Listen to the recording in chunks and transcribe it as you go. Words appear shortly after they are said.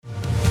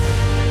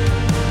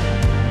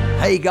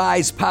Hey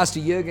guys, Pastor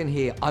Jurgen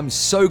here. I'm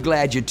so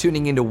glad you're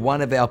tuning into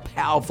one of our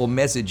powerful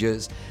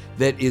messages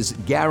that is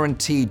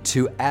guaranteed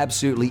to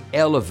absolutely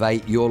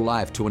elevate your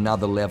life to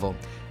another level.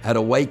 At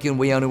Awaken,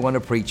 we only want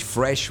to preach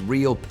fresh,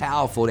 real,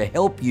 powerful to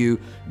help you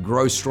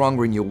grow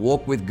stronger in your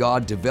walk with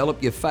God,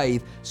 develop your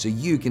faith so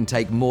you can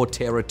take more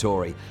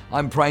territory.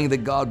 I'm praying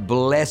that God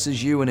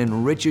blesses you and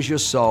enriches your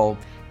soul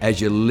as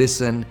you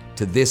listen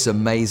to this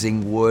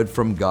amazing word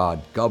from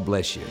God. God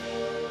bless you.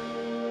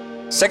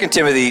 2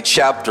 Timothy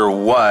chapter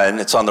 1,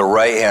 it's on the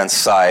right-hand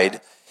side,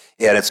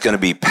 and it's going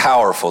to be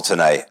powerful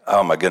tonight.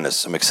 Oh my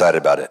goodness, I'm excited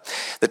about it.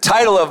 The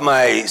title of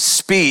my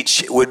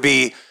speech would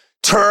be,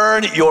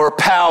 Turn Your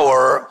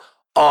Power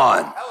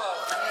On.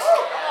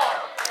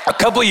 A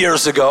couple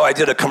years ago, I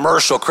created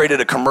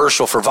a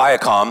commercial for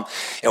Viacom,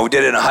 and we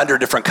did it in 100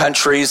 different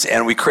countries,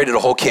 and we created a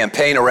whole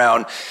campaign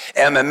around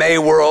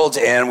MMA world,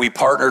 and we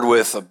partnered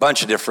with a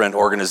bunch of different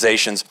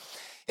organizations.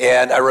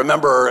 And I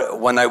remember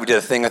when I did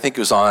a thing, I think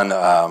it was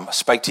on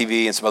Spike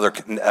TV and some other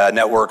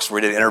networks,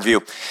 we did an interview,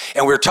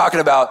 and we were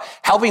talking about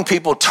helping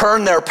people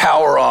turn their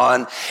power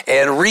on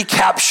and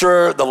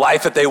recapture the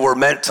life that they were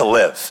meant to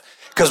live.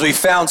 Because we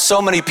found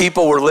so many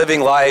people were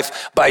living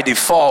life by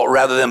default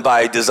rather than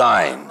by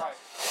design.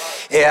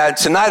 And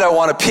tonight I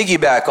want to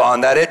piggyback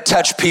on that. It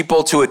touched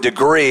people to a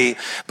degree,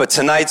 but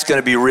tonight's going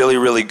to be really,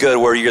 really good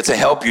where you get to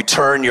help you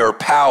turn your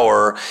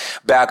power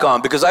back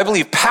on. Because I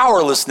believe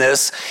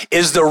powerlessness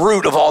is the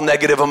root of all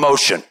negative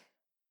emotion.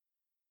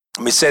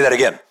 Let me say that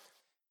again.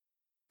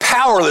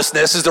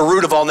 Powerlessness is the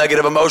root of all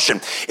negative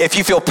emotion. If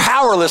you feel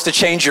powerless to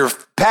change your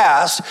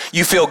past,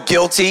 you feel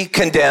guilty,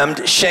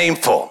 condemned,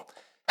 shameful.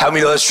 How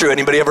many know that's true?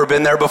 Anybody ever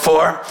been there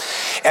before?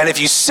 And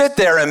if you sit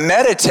there and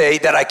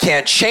meditate that I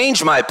can't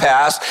change my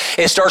past,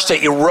 it starts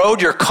to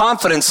erode your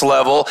confidence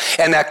level,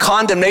 and that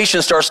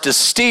condemnation starts to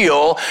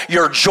steal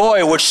your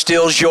joy, which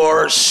steals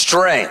your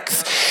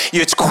strength.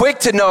 It's quick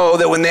to know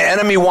that when the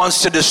enemy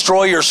wants to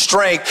destroy your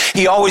strength,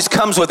 he always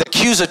comes with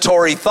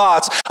accusatory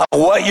thoughts of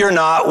what you're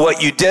not,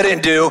 what you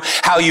didn't do,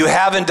 how you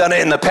haven't done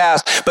it in the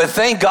past. But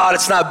thank God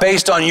it's not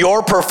based on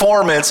your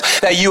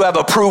performance that you have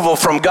approval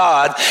from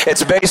God.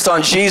 It's based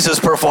on Jesus'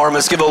 performance.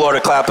 Give the Lord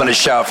a clap and a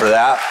shout for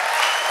that.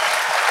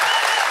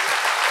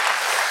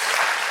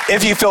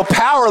 If you feel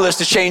powerless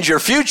to change your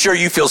future,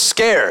 you feel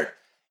scared.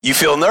 You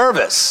feel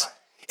nervous.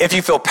 If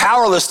you feel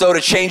powerless, though, to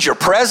change your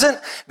present,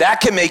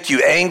 that can make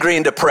you angry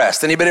and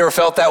depressed. Anybody ever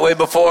felt that way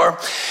before?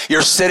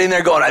 You're sitting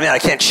there going, I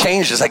can't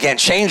change this. I can't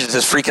change this.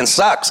 This freaking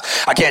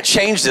sucks. I can't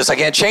change this. I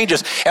can't change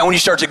this. And when you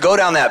start to go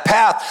down that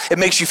path, it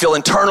makes you feel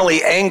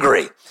internally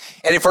angry.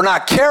 And if we're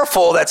not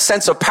careful, that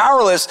sense of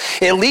powerless,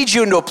 it leads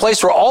you into a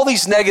place where all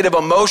these negative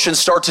emotions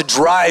start to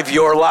drive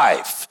your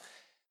life.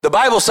 The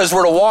Bible says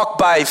we're to walk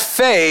by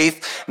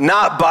faith,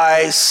 not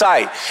by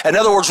sight. In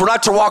other words, we're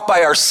not to walk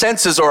by our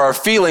senses or our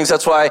feelings.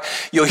 That's why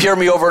you'll hear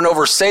me over and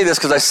over say this,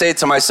 because I say it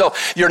to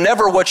myself. You're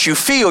never what you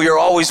feel. You're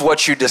always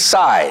what you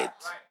decide.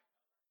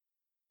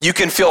 You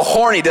can feel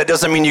horny. That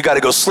doesn't mean you got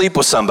to go sleep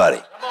with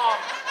somebody.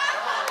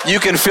 You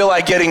can feel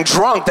like getting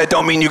drunk. That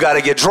don't mean you got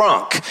to get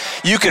drunk.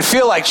 You can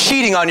feel like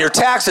cheating on your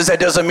taxes. That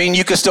doesn't mean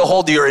you can still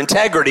hold to your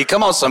integrity.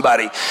 Come on,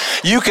 somebody.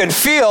 You can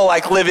feel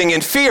like living in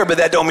fear, but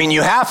that don't mean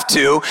you have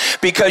to,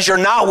 because you're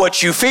not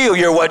what you feel.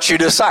 You're what you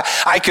decide.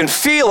 I can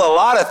feel a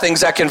lot of things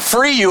that can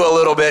free you a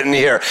little bit in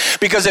here,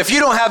 because if you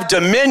don't have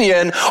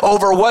dominion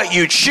over what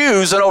you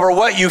choose and over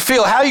what you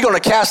feel, how are you going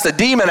to cast the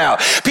demon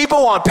out?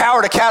 People want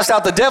power to cast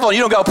out the devil, and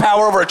you don't got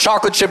power over a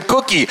chocolate chip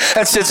cookie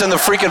that sits in the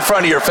freaking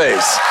front of your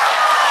face.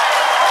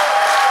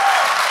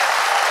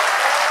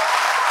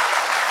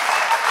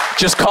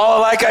 Just call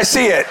it like I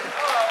see it.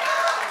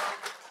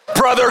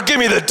 Brother, give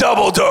me the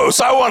double dose.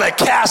 I want to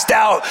cast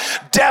out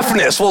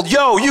deafness. Well,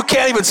 you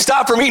can't even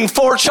stop from eating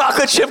 4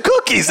 chocolate chip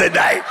cookies at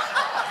night.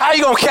 How are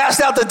you going to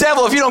cast out the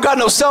devil if you don't got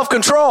no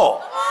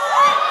self-control?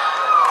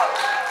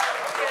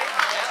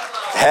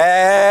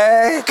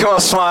 Hey, come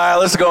on, smile.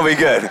 This is going to be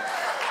good.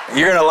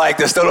 You're going to like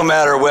this. It don't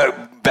matter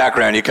what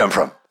background you come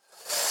from.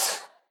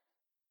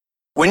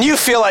 When you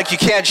feel like you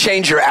can't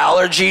change your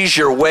allergies,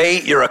 your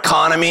weight, your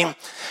economy,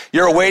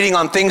 you're waiting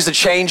on things to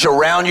change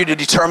around you to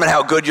determine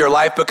how good your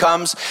life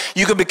becomes,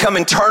 you can become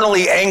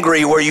internally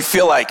angry where you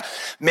feel like,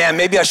 man,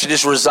 maybe I should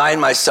just resign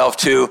myself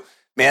to,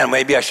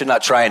 maybe I should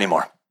not try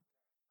anymore.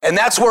 And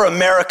that's where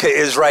America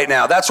is right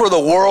now. That's where the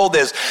world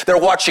is. They're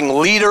watching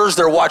leaders.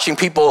 They're watching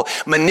people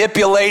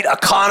manipulate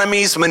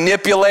economies,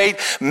 manipulate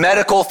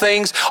medical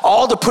things,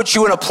 all to put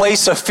you in a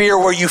place of fear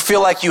where you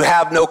feel like you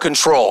have no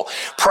control.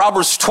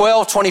 Proverbs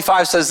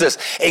 12:25 says this,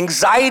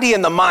 anxiety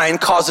in the mind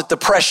causeth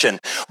depression,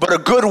 but a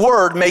good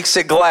word makes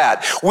it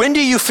glad. When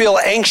do you feel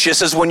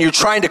anxious is when you're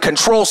trying to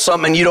control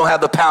something you don't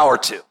have the power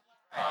to.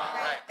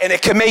 And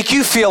it can make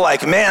you feel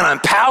like, man, I'm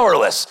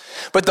powerless.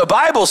 But the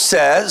Bible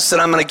says, and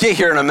I'm going to get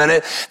here in a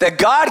minute, that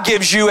God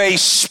gives you a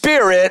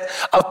spirit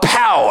of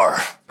power.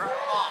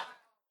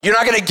 You're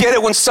not going to get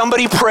it when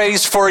somebody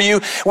prays for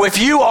you. If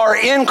you are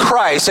in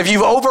Christ, if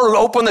you've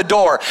opened the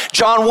door,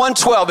 John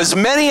 1:12, as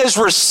many as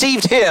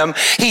received him,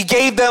 he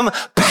gave them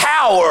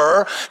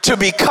power to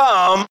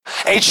become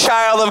a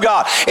child of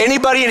God.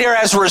 Anybody in here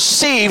has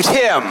received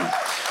him?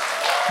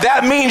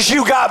 That means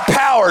you got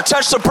power.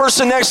 Touch the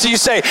person next to you,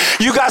 say,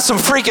 you got some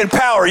freaking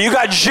power. You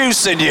got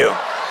juice in you.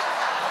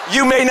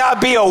 You may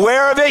not be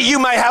aware of it. You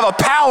might have a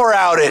power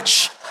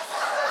outage.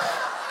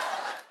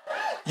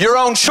 Your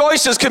own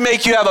choices can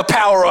make you have a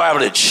power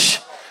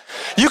outage.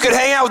 You could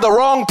hang out with the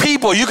wrong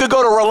people. You could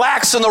go to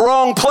relax in the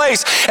wrong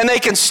place and they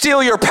can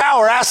steal your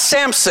power. Ask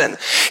Samson.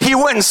 He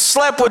went and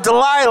slept with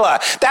Delilah.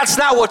 That's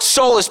not what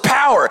stole his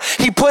power.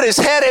 He put his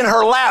head in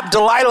her lap.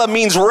 Delilah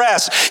means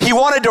rest. He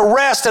wanted to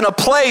rest in a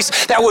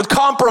place that would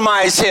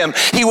compromise him.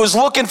 He was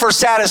looking for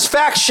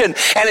satisfaction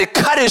and it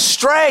cut his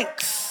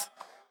strength.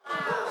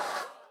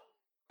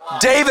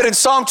 David in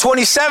Psalm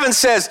 27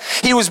 says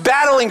he was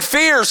battling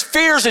fears.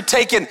 Fears had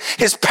taken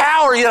his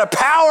power. He had a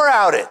power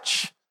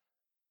outage.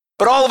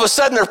 But all of a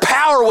sudden, their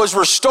power was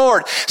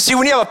restored. See,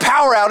 when you have a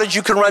power outage,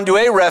 you can run to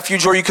a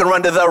refuge or you can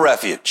run to the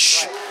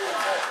refuge.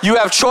 You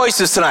have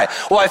choices tonight.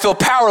 Well, I feel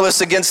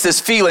powerless against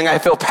this feeling. I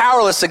feel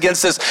powerless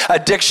against this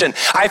addiction.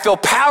 I feel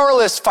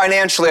powerless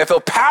financially. I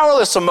feel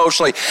powerless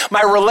emotionally.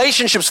 My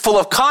relationship's full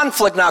of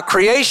conflict, not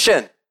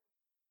creation.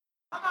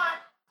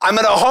 I'm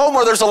in a home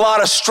where there's a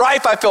lot of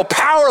strife. I feel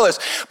powerless.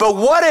 But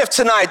what if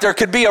tonight there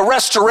could be a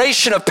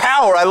restoration of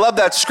power? I love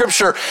that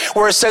scripture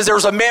where it says there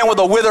was a man with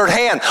a withered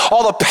hand.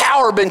 All the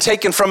power had been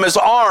taken from his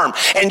arm.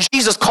 And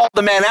Jesus called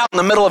the man out in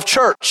the middle of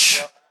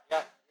church.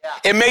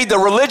 It made the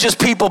religious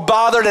people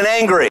bothered and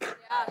angry.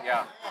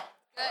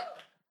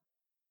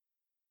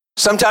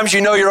 Sometimes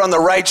you know you're on the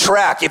right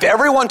track. If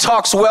everyone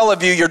talks well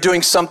of you, you're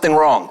doing something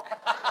wrong.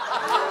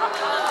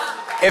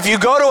 If you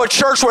go to a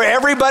church where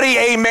everybody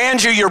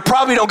amens you, you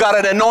probably don't got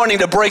an anointing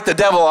to break the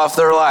devil off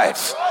their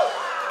life.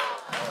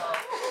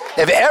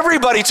 If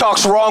everybody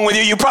talks wrong with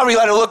you, you probably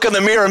got to look in the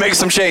mirror and make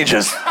some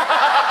changes.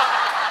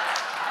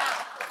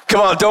 Come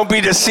on, don't be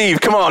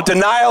deceived. Come on,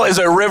 denial is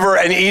a river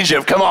in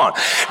Egypt. Come on,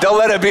 don't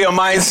let it be a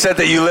mindset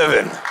that you live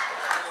in.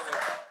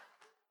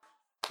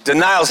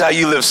 Denial is how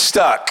you live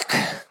stuck.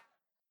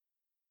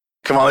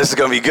 Come on, this is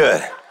going to be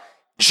good.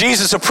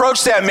 Jesus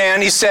approached that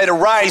man. He said,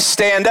 arise,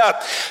 stand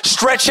up,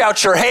 stretch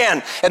out your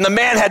hand. And the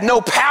man had no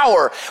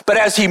power, but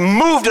as he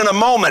moved in a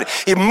moment.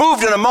 See,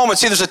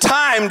 there's a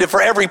time for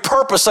every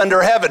purpose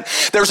under heaven.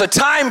 There's a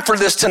time for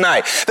this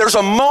tonight. There's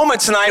a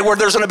moment tonight where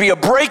there's going to be a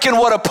break in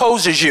what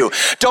opposes you.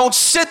 Don't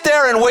sit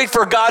there and wait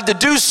for God to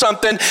do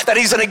something that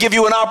he's going to give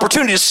you an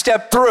opportunity to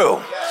step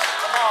through.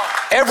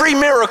 Every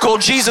miracle,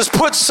 Jesus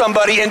puts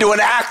somebody into an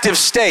active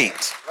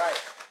state.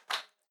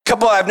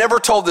 I've never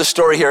told this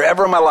story here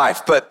ever in my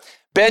life, but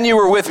Ben, you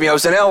were with me. I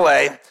was in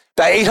LA,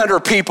 about 800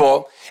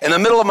 people. In the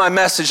middle of my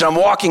message, I'm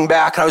walking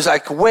back, and I was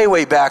like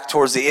way back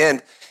towards the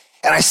end,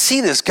 and I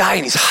see this guy,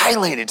 and he's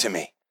highlighted to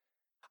me.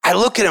 I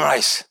look at him,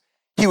 and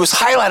he was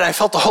highlighted. I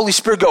felt the Holy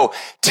Spirit go,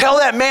 tell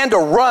that man to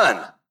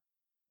run.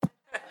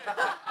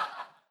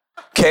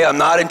 Okay, I'm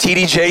not in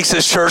T.D.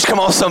 Jakes' church. Come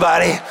on,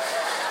 somebody.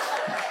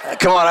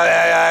 Come on,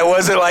 I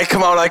wasn't like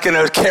in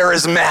a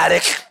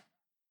charismatic,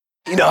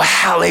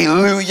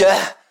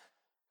 hallelujah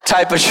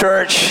type of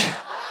church.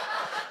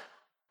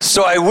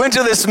 So I went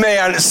to this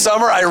man this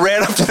summer. I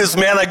ran up to this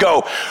man. I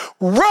go,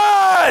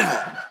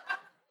 run!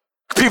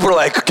 People are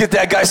like, get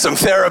that guy some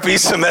therapy,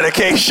 some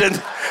medication.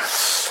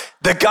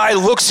 The guy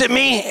looks at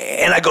me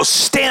and I go,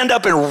 stand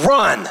up and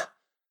run.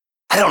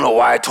 I don't know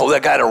why I told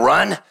that guy to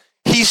run.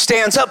 He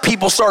stands up.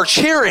 People start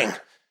cheering.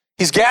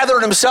 He's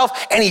gathered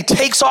himself and he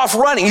takes off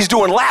running. He's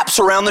doing laps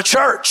around the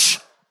church.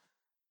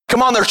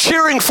 Come on, they're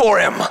cheering for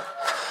him.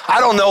 I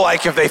don't know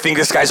if they think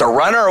this guy's a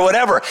runner or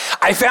whatever.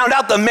 I found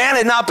out the man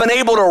had not been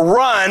able to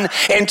run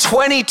in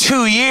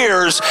 22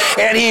 years,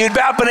 and he had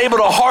not been able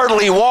to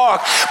hardly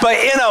walk. But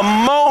in a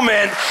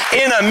moment,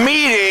 in a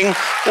meeting,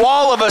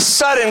 all of a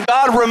sudden,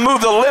 God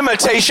removed the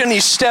limitation.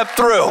 He stepped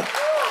through.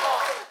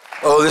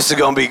 Oh, this is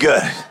going to be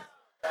good.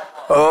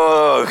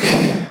 Oh,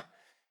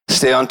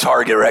 stay on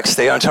target, Rex.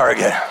 Stay on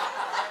target.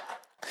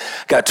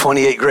 Got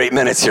 28 great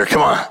minutes here.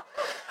 Come on.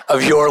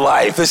 Of your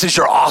life. This is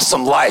your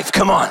awesome life.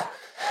 Come on.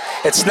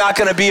 It's not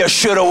going to be a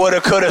shoulda,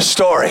 woulda, coulda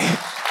story.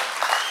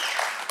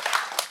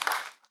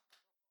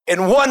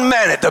 In 1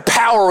 minute, the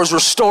power was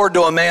restored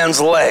to a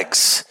man's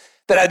legs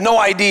that had no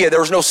idea. There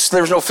was no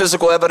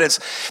physical evidence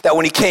that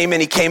when he came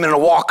in a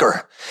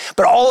walker.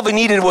 But all of he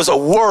needed was a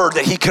word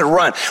that he could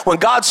run. When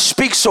God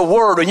speaks a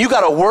word, when you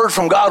got a word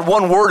from God,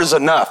 one word is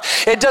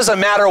enough. It doesn't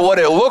matter what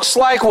it looks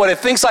like, what it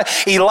thinks like.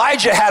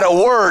 Elijah had a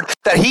word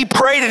that he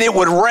prayed and it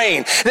would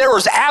rain. There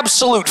was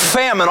absolute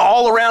famine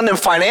all around him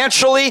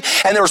financially,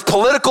 and there was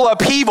political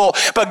upheaval,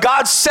 but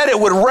God said it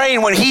would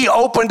rain when he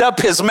opened up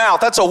his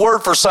mouth. That's a word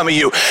for some of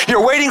you.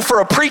 You're waiting for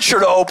a preacher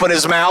to open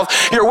his mouth.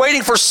 You're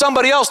waiting for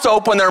somebody else to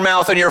open their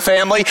mouth in your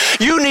family.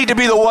 You need to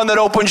be the one that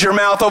opens your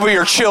mouth over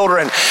your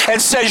children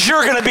and says,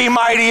 you're going to be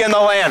mighty in the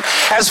land.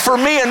 As for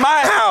me and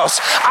my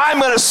house, I'm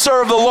going to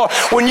serve the Lord.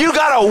 When you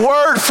got a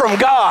word from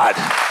God,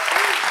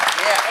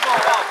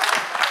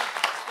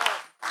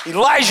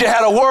 Elijah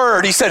had a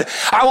word. He said,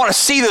 I want to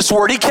see this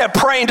word. He kept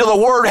praying till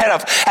the word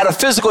had a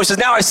physical. He says,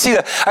 now I see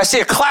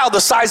a cloud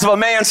the size of a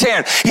man's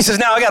hand. He says,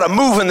 now I got to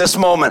move in this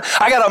moment.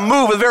 I got to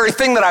move the very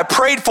thing that I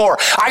prayed for.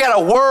 I got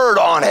a word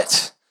on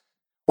it.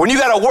 When you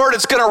got a word,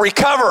 it's going to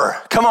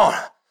recover. Come on.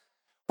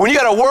 When you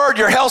got a word,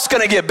 your health's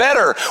going to get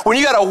better. When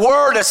you got a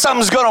word that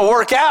something's going to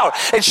work out,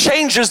 it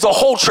changes the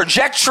whole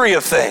trajectory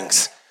of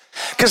things.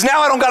 Because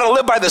now I don't got to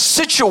live by the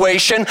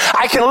situation.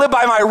 I can live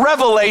by my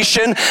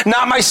revelation,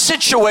 not my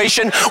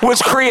situation, which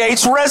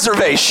creates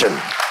reservation.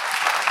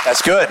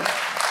 That's good.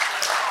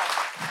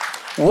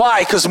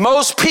 Why? Because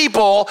most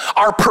people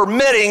are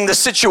permitting the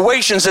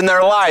situations in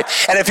their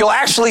life. And if you'll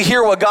actually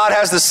hear what God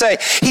has to say,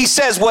 he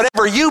says,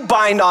 whatever you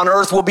bind on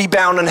earth will be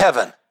bound in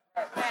heaven.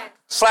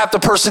 Slap the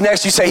person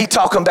next to you, say, he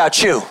talking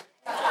about you.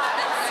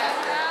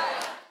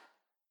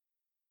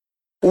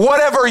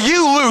 Whatever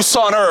you loose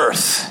on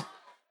earth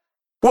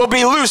will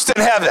be loosed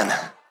in heaven.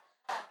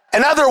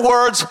 In other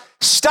words,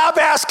 stop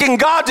asking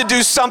God to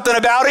do something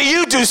about it.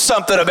 You do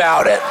something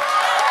about it.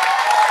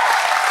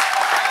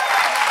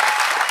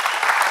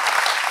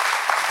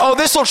 Oh,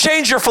 this will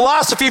change your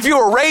philosophy. If you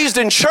were raised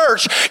in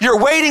church, you're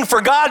waiting for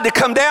God to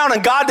come down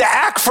and God to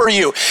act for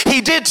you.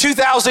 He did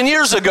 2,000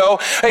 years ago,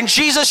 and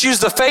Jesus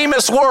used the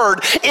famous word,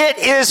 it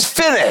is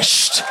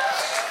finished.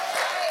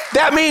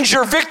 That means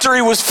your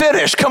victory was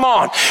finished. Come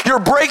on. Your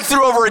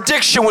breakthrough over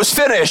addiction was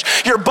finished.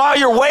 You're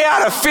way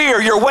out of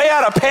fear. You're way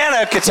out of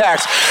panic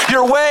attacks.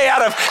 You're way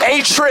out of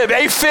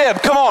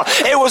AFib. Come on.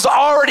 It was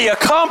already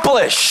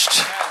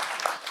accomplished.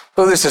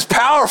 Oh, this is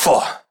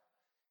powerful.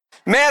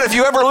 Man, if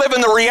you ever live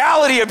in the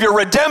reality of your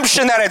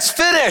redemption, that it's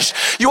finished,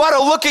 you ought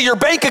to look at your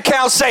bank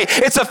account and say,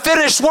 it's a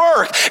finished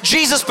work.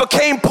 Jesus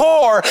became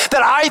poor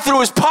that I,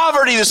 through his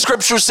poverty, the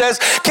scripture says,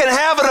 can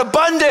have an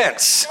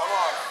abundance.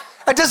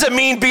 That doesn't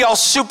mean be all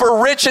super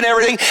rich and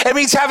everything. It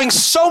means having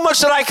so much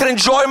that I can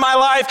enjoy my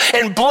life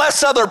and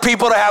bless other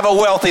people to have a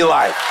wealthy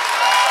life.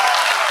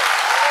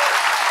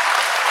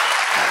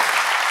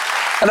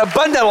 An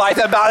abundant life,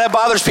 that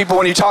bothers people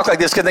when you talk like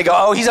this because they go,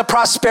 oh, he's a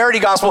prosperity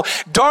gospel.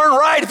 Darn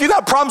right, if you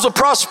got problems with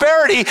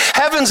prosperity,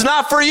 heaven's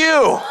not for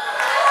you.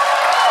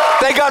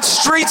 They got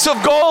streets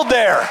of gold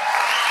there.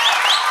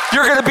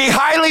 You're going to be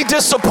highly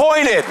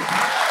disappointed.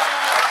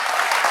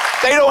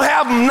 They don't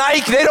have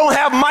Nike. They don't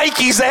have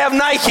Mikes. They have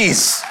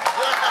Nikes.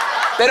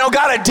 They don't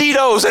got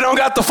Adidas. They don't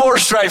got the 4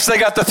 stripes. They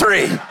got the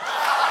 3.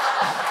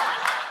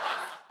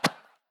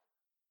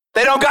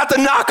 They don't got the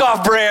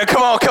knockoff brand.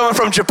 Come on, coming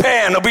from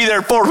Japan. They'll be there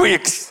in 4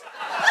 weeks.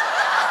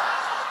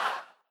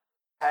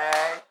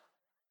 Hey.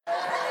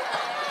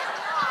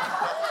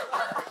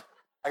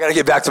 I got to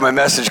get back to my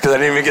message because I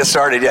didn't even get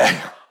started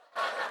yet.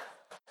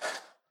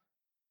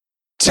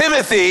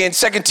 Timothy, in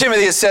 2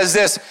 Timothy, it says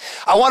this,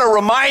 I want to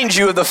remind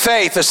you of the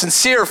faith, a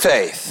sincere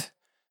faith,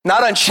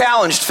 not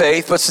unchallenged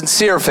faith, but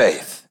sincere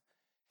faith,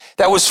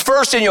 that was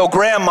first in your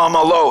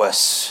grandmama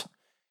Lois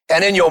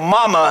and in your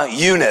mama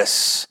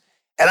Eunice,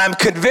 and I'm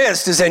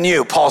convinced is in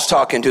you. Paul's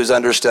talking to his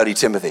understudy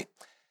Timothy.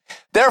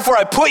 Therefore,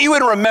 I put you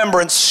in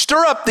remembrance,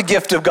 stir up the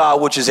gift of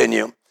God which is in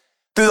you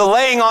through the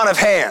laying on of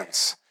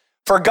hands.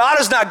 For God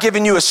has not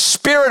given you a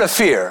spirit of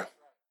fear.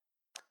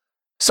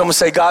 Someone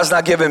say, God's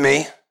not giving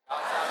me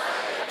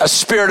a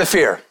spirit of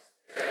fear,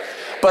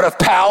 but of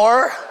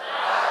power,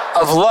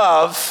 of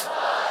love,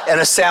 and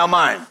a sound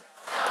mind.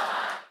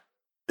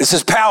 This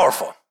is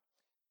powerful.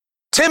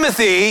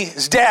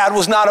 Timothy's dad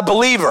was not a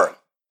believer.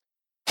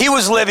 He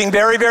was living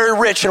very, very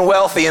rich and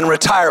wealthy in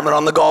retirement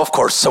on the golf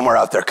course somewhere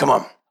out there. Come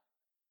on.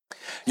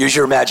 Use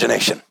your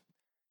imagination.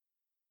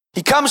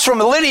 He comes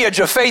from a lineage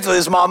of faith with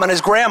his mom and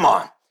his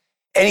grandma.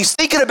 And he's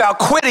thinking about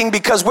quitting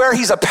because where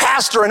he's a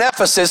pastor in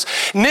Ephesus,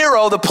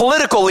 Nero, the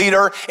political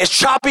leader, is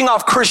chopping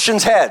off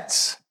Christians'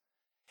 heads.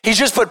 He's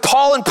just put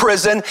Paul in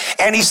prison,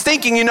 and he's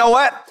thinking, you know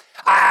what?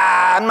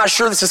 I'm not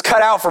sure this is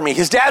cut out for me.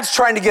 His dad's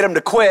trying to get him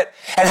to quit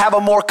and have a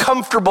more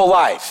comfortable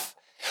life.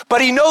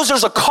 But he knows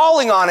there's a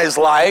calling on his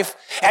life,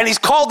 and he's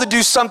called to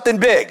do something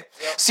big.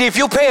 See, if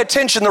you'll pay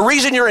attention, the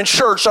reason you're in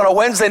church on a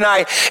Wednesday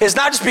night is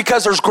not just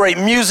because there's great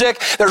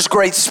music, there's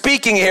great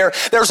speaking here.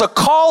 There's a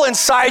call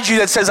inside you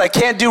that says, I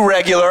can't do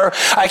regular,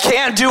 I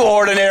can't do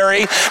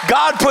ordinary.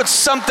 God puts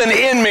something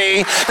in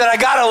me that I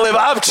got to live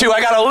up to.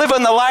 I got to live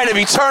in the light of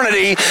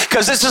eternity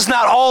because this is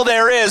not all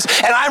there is,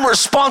 and I'm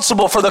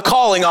responsible for the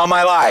calling on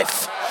my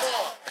life.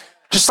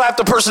 Just slap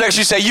the person next to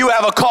you and say, you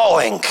have a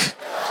calling.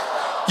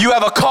 You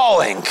have a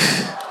calling.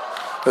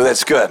 Oh,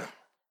 that's good.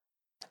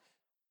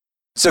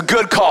 It's a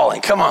good calling.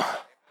 Come on.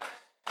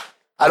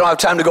 I don't have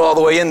time to go all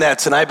the way in that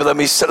tonight, but let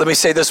me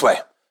say this way.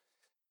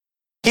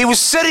 He was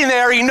sitting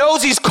there. He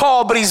knows he's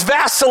called, but he's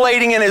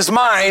vacillating in his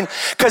mind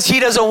because he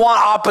doesn't want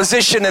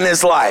opposition in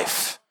his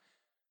life.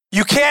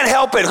 You can't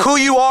help it. Who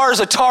you are is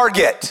a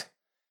target.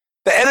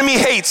 The enemy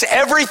hates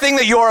everything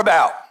that you're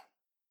about.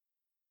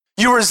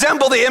 You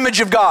resemble the image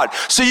of God.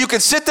 So you can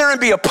sit there and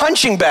be a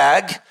punching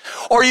bag,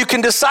 or you can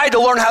decide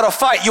to learn how to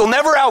fight. You'll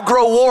never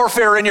outgrow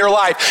warfare in your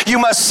life. You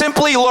must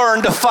simply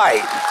learn to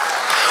fight.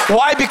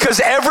 Why? Because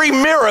every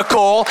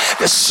miracle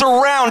is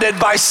surrounded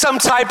by some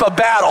type of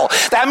battle.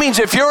 That means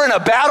if you're in a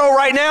battle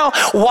right now,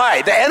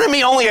 why? The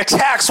enemy only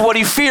attacks what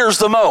he fears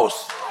the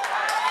most.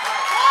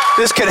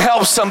 This can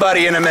help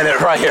somebody in a minute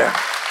right here.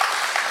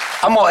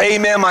 I'm going to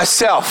amen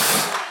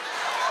myself.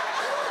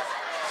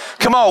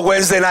 Come on,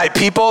 Wednesday night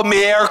people,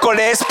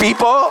 miércoles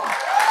people.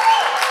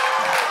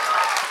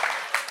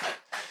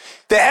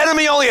 The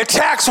enemy only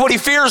attacks what he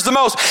fears the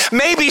most.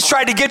 Maybe he's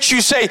tried to get you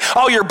to say,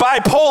 oh, you're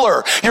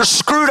bipolar, you're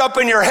screwed up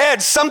in your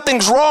head,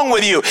 something's wrong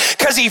with you.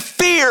 Because he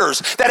fears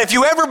that if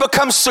you ever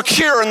become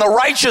secure in the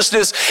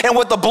righteousness and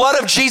what the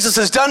blood of Jesus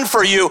has done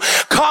for you,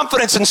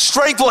 confidence and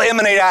strength will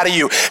emanate out of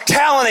you.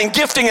 Talent and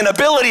gifting and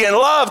ability and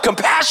love,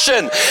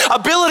 compassion,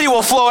 ability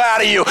will flow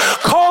out of you.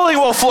 Calling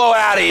will flow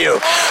out of you.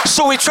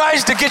 So he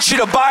tries to get you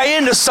to buy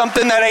into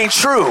something that ain't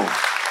true.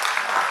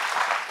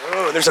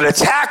 Ooh, there's an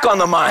attack on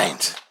the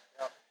mind.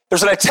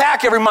 There's an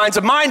attack. Every mind's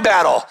a mind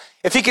battle.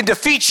 If he can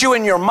defeat you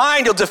in your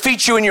mind, he'll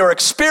defeat you in your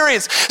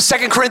experience.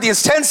 2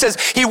 Corinthians 10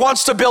 says he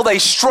wants to build a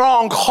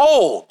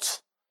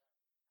stronghold,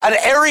 an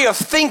area of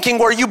thinking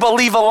where you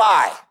believe a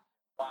lie.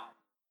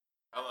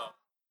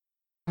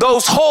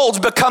 Those holds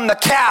become the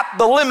cap,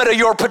 the limit of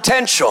your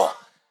potential.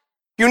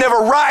 You never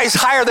rise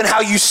higher than how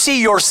you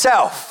see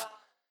yourself.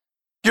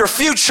 Your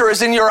future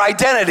is in your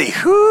identity.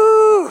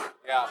 Woo.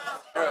 Yeah.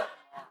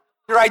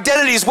 Your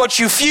identity is what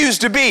you fuse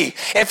to be.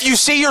 If you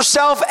see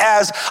yourself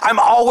as, I'm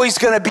always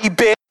going to be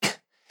big,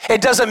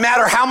 it doesn't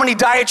matter how many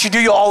diets you do,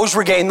 you'll always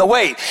regain the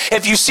weight.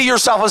 If you see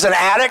yourself as an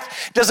addict,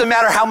 it doesn't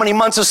matter how many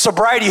months of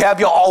sobriety you have,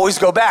 you'll always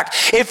go back.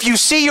 If you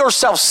see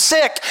yourself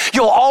sick,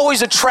 you'll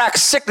always attract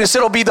sickness.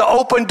 It'll be the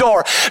open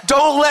door.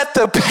 Don't let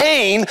the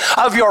pain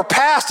of your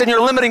past and your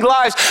limiting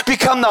lives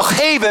become the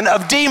haven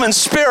of demon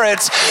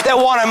spirits that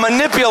want to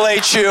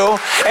manipulate you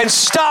and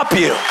stop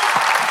you.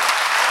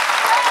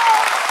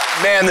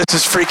 Man, this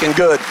is freaking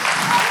good.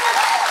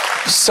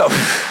 So,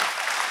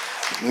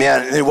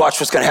 man, watch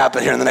what's going to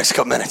happen here in the next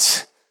couple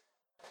minutes.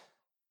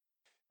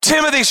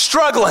 Timothy's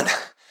struggling,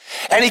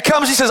 and he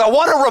comes, he says, I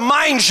want to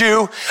remind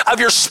you of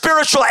your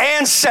spiritual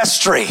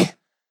ancestry.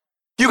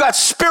 You got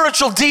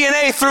spiritual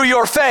DNA through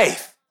your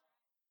faith.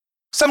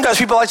 Sometimes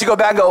people like to go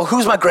back and go,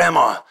 who's my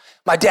grandma?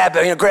 My dad,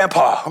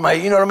 grandpa, or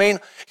you know what I mean?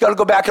 You got to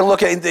go back and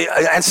look at the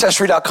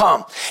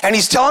ancestry.com. And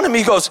he's telling him,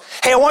 he goes,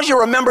 hey, I want you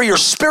to remember your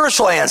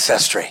spiritual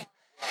ancestry.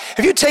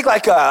 If you take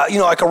like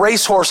a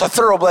racehorse, a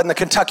thoroughbred in the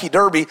Kentucky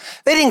Derby,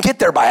 they didn't get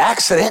there by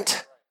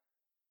accident.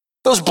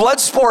 Those blood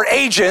sport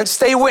agents,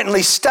 they went and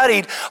they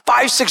studied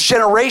 5-6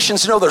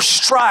 generations to know their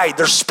stride,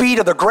 their speed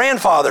of their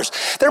grandfathers.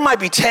 There might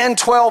be 10,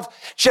 12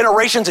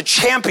 generations of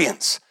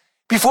champions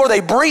before they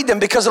breed them,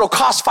 because it'll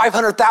cost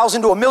 $500,000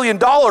 to $1 million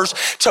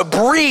to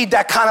breed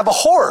that kind of a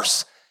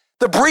horse.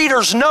 The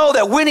breeders know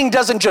that winning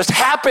doesn't just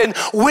happen.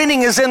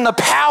 Winning is in the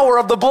power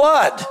of the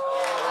blood.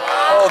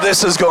 Oh,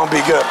 this is going to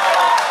be good.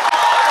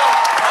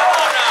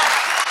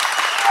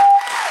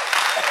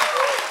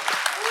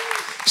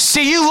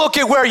 See, you look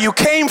at where you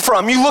came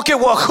from. You look at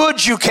what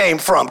hood you came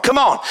from. Come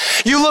on.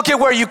 You look at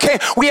where you came.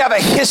 We have a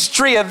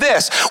history of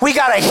this. We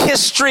got a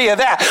history of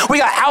that. We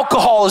got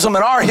alcoholism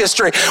in our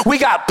history. We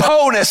got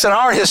po-ness in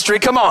our history.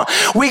 Come on.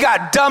 We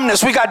got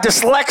dumbness. We got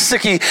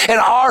dyslexia in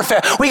our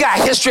family. We got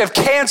a history of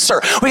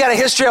cancer. We got a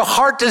history of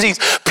heart disease.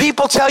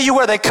 People tell you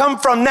where they come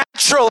from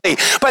naturally,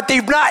 but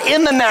they're not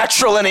in the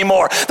natural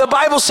anymore. The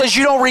Bible says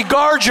you don't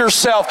regard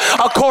yourself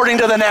according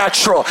to the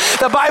natural.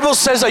 The Bible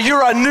says that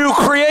you're a new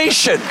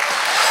creation.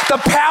 The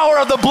power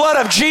of the blood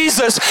of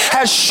Jesus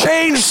has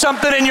changed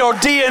something in your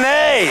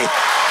DNA.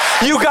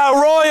 You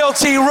got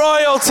royalty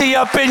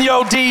up in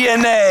your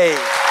DNA.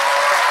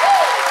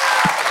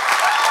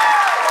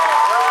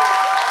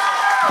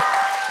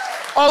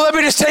 Oh, let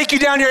me just take you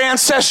down your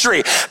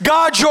ancestry.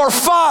 God, your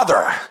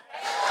father.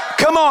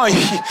 Come on,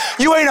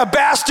 you ain't a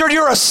bastard,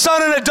 you're a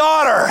son and a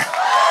daughter.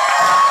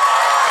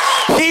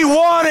 He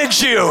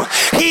wanted you.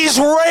 He's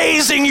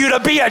raising you to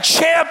be a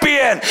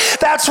champion.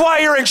 That's why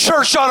you're in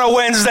church on a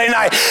Wednesday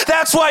night.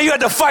 That's why you had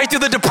to fight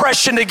through the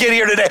depression to get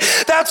here today.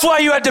 That's why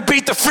you had to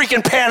beat the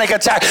freaking panic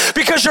attack,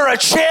 because you're a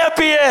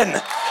champion.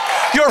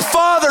 Your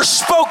father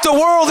spoke the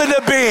world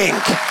into being.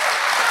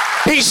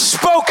 He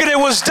spoke and it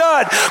was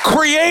done.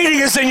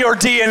 Creating is in your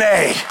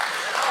DNA.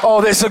 Oh,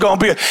 this is going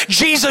to be good.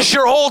 Jesus,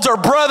 your older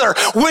brother,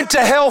 went to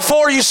hell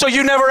for you so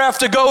you never have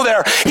to go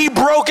there. He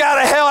broke out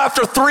of hell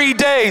after 3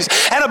 days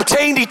and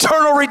obtained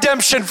eternal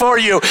redemption for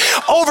you.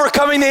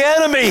 Overcoming the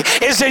enemy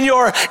is in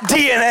your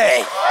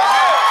DNA.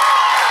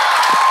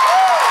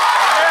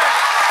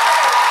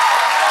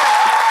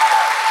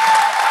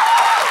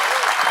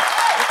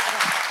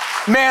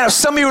 Man, if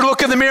some of you would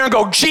look in the mirror and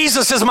go,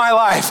 Jesus is my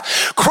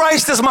life.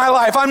 Christ is my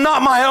life. I'm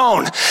not my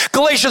own.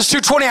 Galatians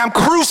 2:20, I'm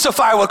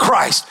crucified with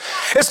Christ.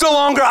 It's no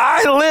longer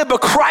I live,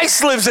 but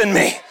Christ lives in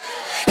me.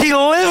 He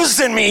lives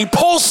in me. He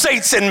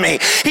pulsates in me.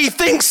 He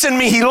thinks in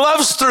me. He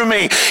loves through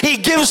me. He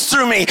gives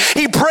through me.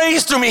 He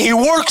prays through me. He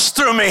works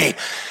through me.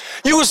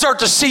 You will start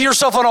to see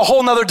yourself on a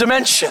whole nother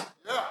dimension.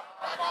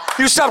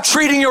 You stop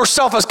treating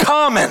yourself as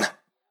common.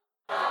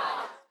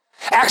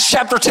 Acts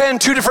chapter 10,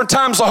 2 different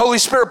times the Holy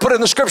Spirit put it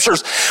in the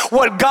scriptures.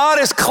 What God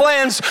has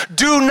cleansed,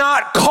 do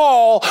not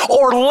call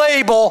or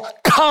label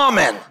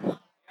common.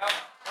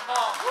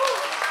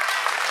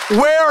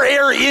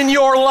 Where in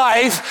your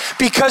life,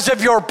 because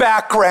of your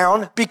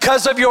background,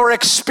 because of your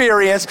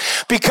experience,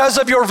 because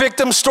of your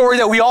victim story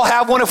that we all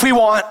have one if we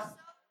want,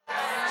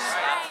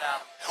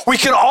 we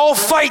can all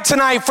fight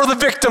tonight for the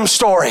victim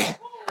story.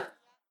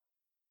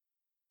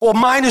 Well,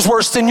 mine is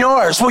worse than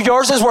yours. Well,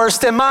 yours is worse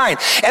than mine.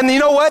 And you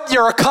know what?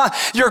 Your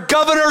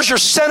governors, your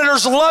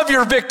senators love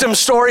your victim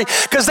story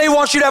because they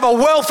want you to have a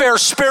welfare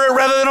spirit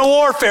rather than a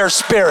warfare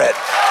spirit.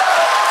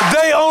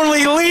 They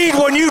only lead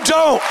when you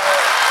don't.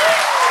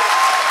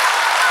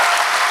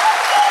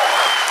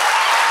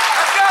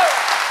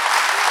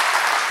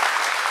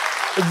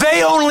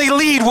 They only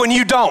lead when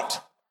you don't.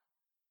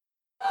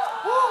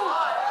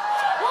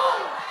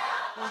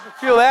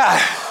 Feel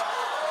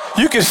that?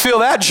 You can feel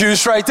that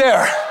juice right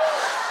there.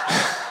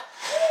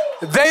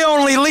 They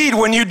only lead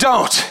when you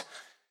don't.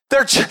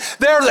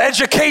 Their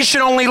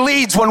education only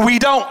leads when we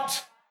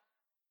don't.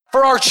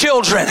 For our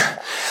children,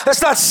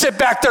 let's not sit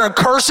back there and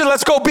curse it.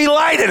 Let's go be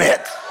light in it.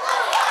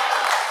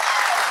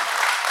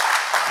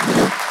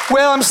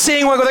 Well, I'm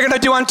seeing what they're going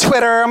to do on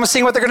Twitter. I'm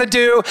seeing what they're going to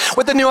do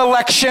with the new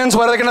elections.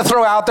 What are they going to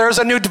throw out? There's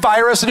a new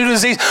virus, a new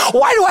disease.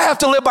 Why do I have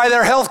to live by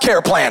their health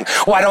care plan?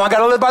 Why do I got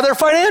to live by their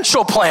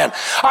financial plan?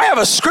 I have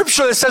a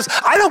scripture that says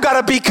I don't got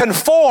to be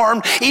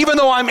conformed. Even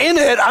though I'm in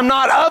it, I'm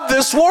not of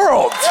this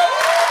world.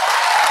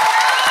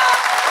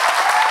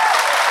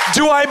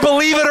 Do I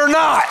believe it or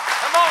not?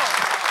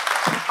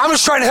 I'm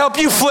just trying to help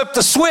you flip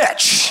the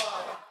switch.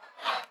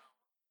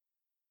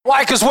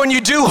 Why? Because when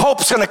you do,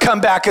 hope's going to come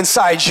back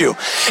inside you.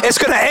 It's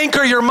going to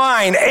anchor your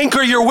mind,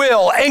 anchor your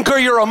will, anchor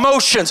your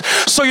emotions.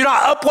 So you're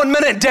not up one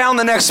minute, down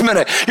the next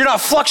minute. You're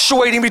not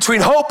fluctuating between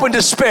hope and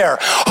despair.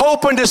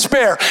 Hope and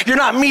despair. You're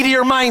not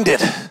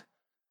meteor-minded.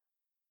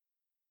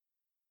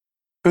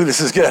 Ooh,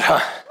 this is good,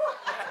 huh?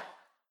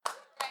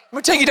 I'm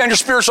going to take you down your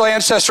spiritual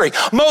ancestry.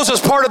 Moses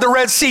parted the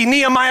Red Sea.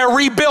 Nehemiah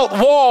rebuilt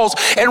walls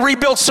and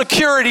rebuilt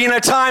security in a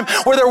time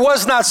where there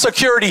was not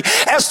security.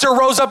 Esther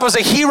rose up as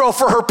a hero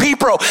for her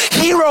people.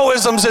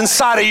 Heroism's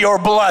inside of your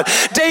blood.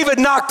 David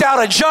knocked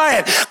out a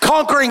giant.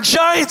 Conquering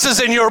giants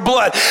is in your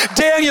blood.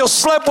 Daniel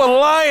slept with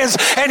lions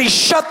and he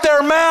shut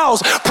their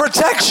mouths.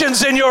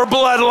 Protection's in your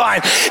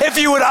bloodline. If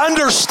you would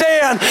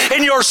understand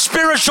in your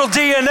spiritual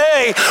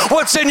DNA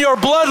what's in your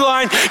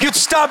bloodline, you'd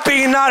stop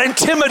being not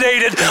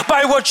intimidated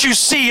by what you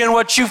see and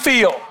what you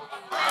feel.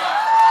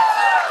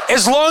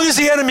 As long as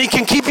the enemy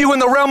can keep you in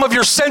the realm of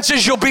your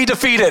senses, you'll be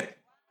defeated.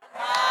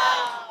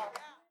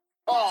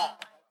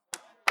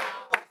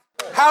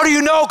 How do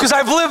you know? Because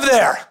I've lived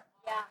there.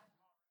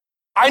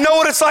 I know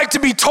what it's like to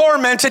be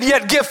tormented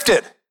yet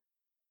gifted.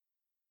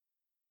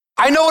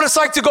 I know what it's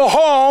like to go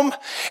home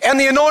and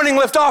the anointing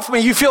lift off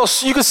me. You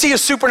can see a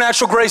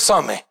supernatural grace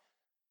on me.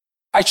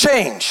 I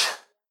change.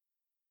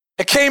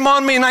 It came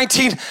on me in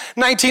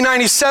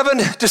 1997,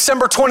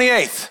 December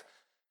 28th.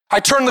 I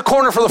turned the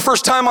corner for the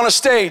first time on a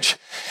stage,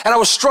 and I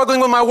was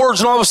struggling with my words,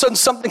 and all of a sudden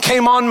something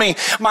came on me.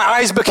 My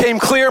eyes became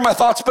clear, my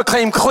thoughts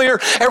became clear,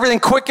 everything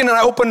quickened, and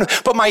I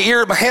put my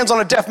hands on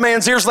a deaf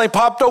man's ears, and they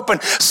popped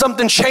open.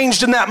 Something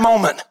changed in that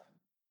moment.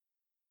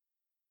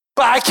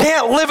 But I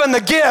can't live in the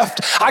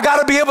gift. I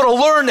got to be able to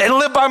learn and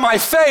live by my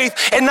faith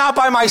and not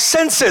by my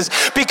senses.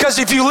 Because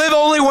if you live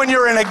only when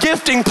you're in a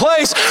gifting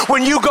place,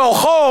 when you go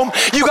home,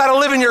 you got to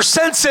live in your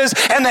senses,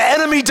 and the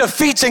enemy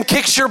defeats and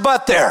kicks your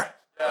butt there.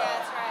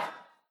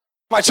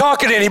 Am I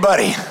talking to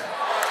anybody?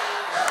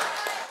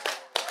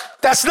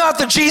 That's not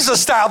the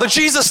Jesus style. The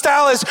Jesus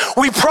style is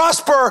we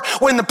prosper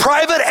in the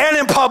private and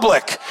in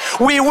public.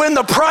 We win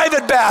the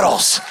private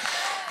battles.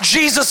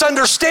 Jesus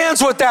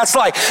understands what that's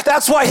like.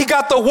 That's why he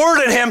got the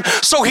word in him,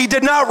 so he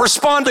did not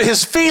respond to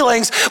his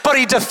feelings, but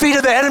he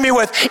defeated the enemy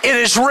with, "It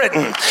is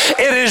written,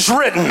 it is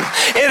written,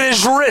 it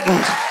is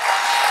written."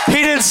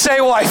 He didn't say,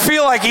 "Well, I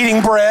feel like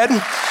eating bread.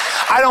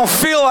 I don't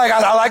feel like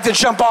I like to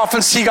jump off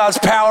and see God's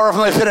power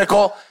from the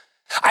pinnacle.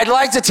 I'd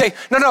like to take,"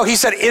 no, he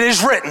said, "It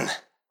is written."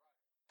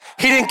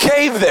 He didn't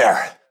cave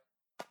there.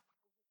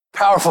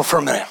 Powerful for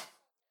a minute.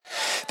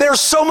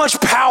 There's so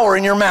much power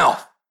in your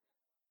mouth.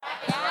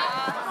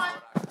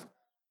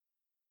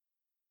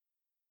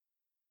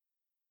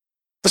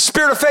 The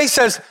spirit of faith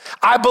says,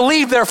 "I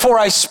believe, therefore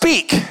I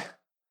speak."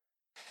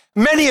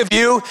 Many of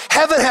you,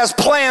 heaven has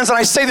plans, and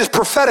I say this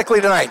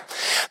prophetically tonight.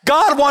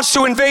 God wants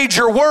to invade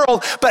your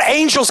world, but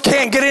angels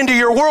can't get into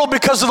your world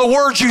because of the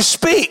words you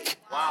speak.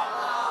 Wow.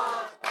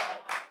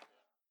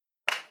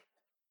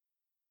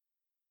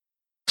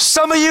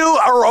 Some of you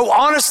are,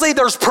 honestly,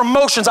 there's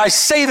promotions. I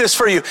say this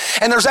for you.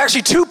 And there's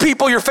actually two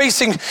people you're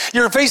facing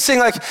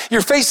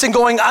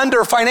going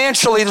under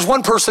financially. There's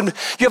one person,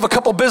 you have a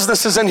couple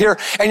businesses in here,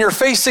 and you're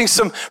facing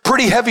some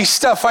pretty heavy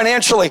stuff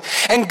financially.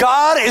 And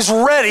God is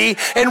ready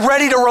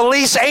to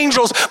release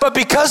angels, but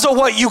because of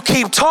what you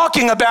keep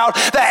talking about,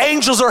 the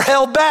angels are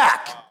held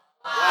back.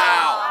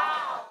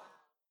 Wow.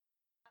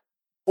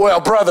 Well,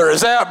 brother,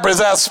 is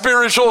that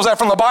spiritual? Is that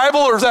from the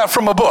Bible, or is that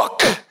from a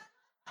book?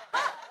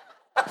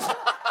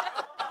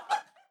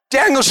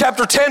 Daniel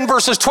chapter 10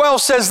 verses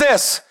 12 says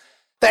this.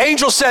 The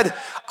angel said,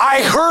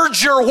 I heard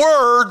your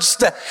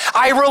words.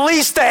 I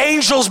released the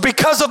angels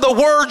because of the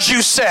words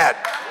you said.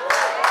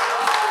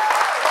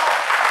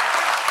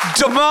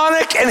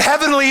 Demonic and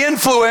heavenly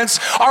influence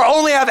are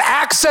only have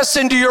access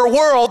into your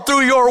world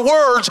through your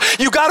words.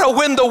 You got to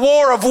win the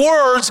war of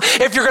words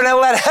if you're going to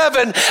let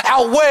heaven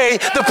outweigh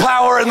the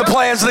power and the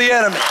plans of the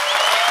enemy.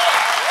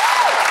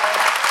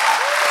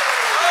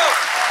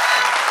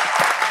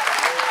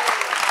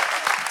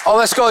 Oh,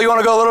 let's go. You want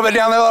to go a little bit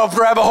down that little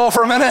rabbit hole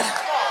for a minute?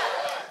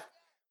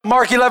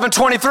 Mark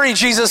 11:23,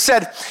 Jesus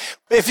said,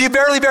 if you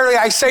verily,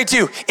 I say to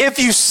you, if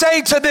you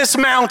say to this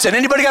mountain,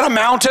 anybody got a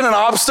mountain, an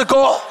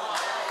obstacle?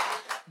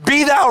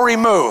 Be thou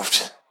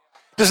removed.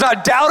 Does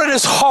not doubt in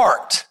his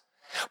heart,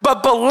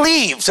 but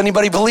believes.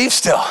 Anybody believe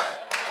still?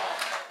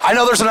 I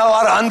know there's not a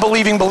lot of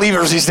unbelieving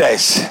believers these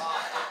days.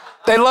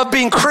 They love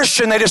being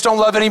Christian, they just don't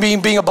love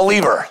being a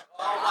believer.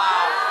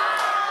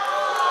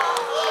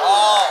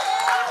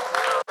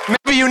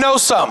 Maybe you know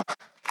some.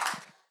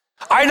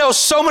 I know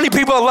so many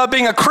people that love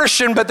being a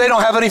Christian, but they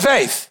don't have any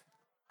faith.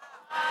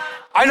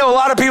 I know a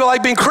lot of people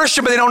like being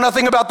Christian, but they know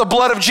nothing about the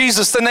blood of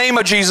Jesus, the name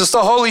of Jesus,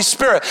 the Holy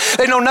Spirit.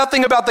 They know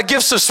nothing about the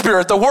gifts of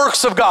Spirit, the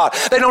works of God.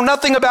 They know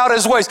nothing about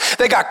his ways.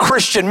 They got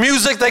Christian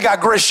music, they got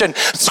Christian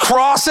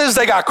crosses,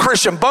 they got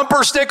Christian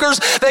bumper stickers,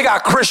 they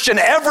got Christian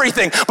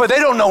everything, but they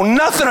don't know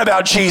nothing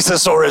about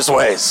Jesus or his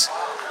ways.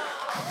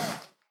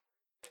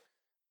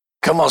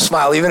 Come on,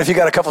 smile, even if you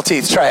got a couple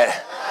teeth, try it.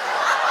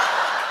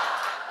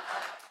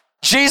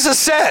 Jesus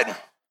said,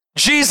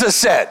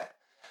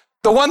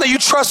 the one that you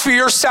trust for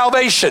your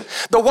salvation,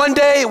 the one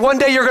day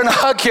you're going to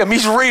hug him.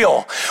 He's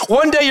real.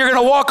 One day you're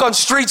going to walk on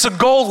streets of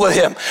gold with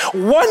him.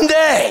 One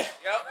day,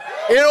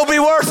 it'll be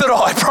worth it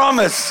all, I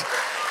promise.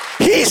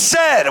 He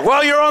said,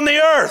 while you're on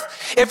the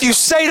earth, if you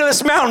say to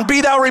this mountain,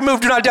 be thou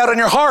removed, do not doubt in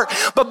your heart,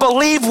 but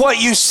believe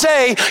what you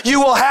say,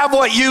 you will have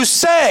what you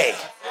say.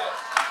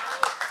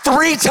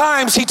 3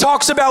 times he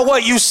talks about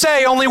what you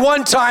say, only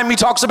 1 time he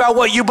talks about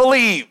what you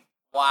believe.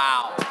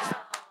 Wow.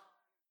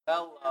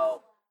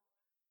 Hello.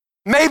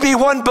 Maybe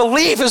one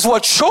belief is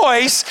what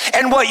choice,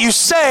 and what you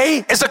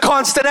say is a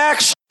constant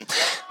action.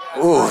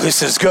 Ooh,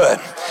 this is good.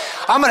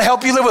 I'm going to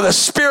help you live with a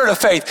spirit of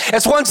faith.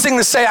 It's one thing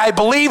to say, I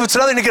believe. It's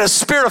another thing to get a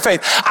spirit of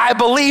faith. I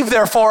believe,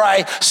 therefore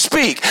I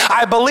speak.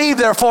 I believe,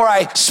 therefore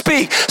I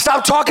speak.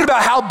 Stop talking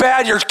about how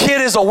bad your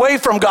kid is away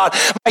from God.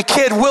 My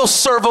kid will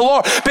serve the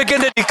Lord. Begin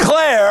to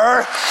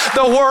declare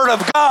the word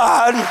of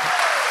God.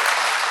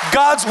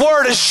 God's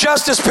word is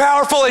just as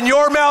powerful in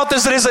your mouth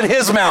as it is in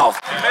his mouth.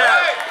 Amen.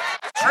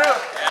 True.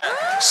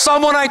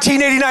 Psalm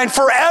 119:89,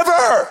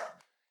 forever.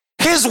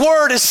 His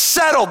word is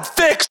settled,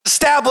 fixed,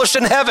 established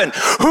in heaven.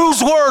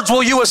 Whose words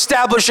will you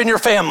establish in your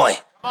family?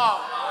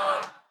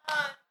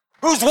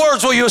 Whose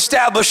words will you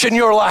establish in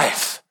your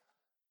life?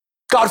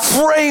 God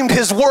framed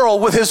his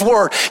world with his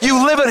word.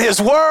 You live in his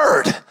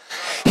word.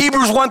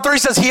 Hebrews 1:3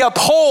 says he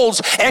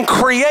upholds and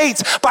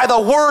creates by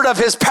the word of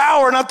his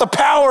power, not the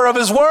power of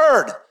his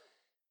word.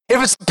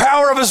 If it's the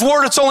power of his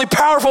word, it's only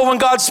powerful when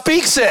God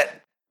speaks it.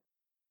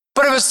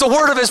 But if it's the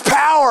word of his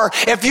power,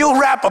 if you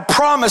wrap a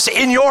promise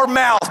in your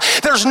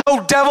mouth, there's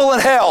no devil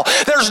in hell.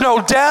 There's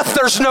no death.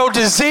 There's no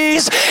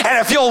disease. And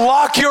if you'll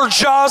lock your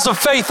jaws of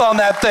faith on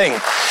that thing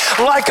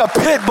like a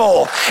pit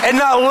bull and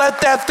not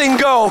let that thing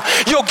go,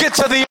 you'll get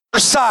to the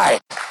other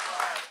side.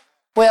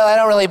 Well, I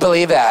don't really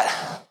believe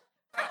that.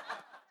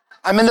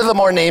 I'm into the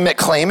more name it,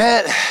 claim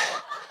it.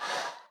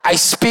 I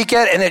speak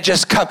it and it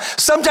just comes.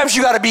 Sometimes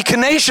you got to be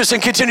tenacious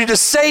and continue to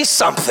say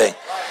something.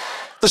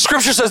 The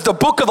scripture says the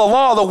book of the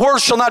law, the word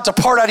shall not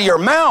depart out of your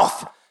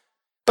mouth,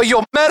 but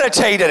you'll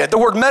meditate in it. The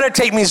word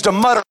meditate means to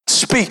mutter,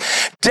 speak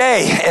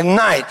day and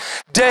night,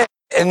 day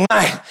and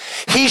night.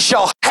 He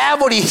shall have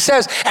what he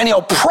says and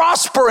he'll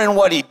prosper in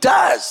what he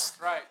does.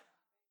 Right.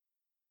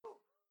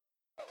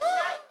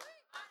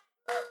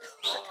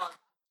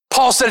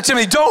 Paul said to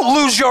Timothy, don't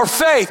lose your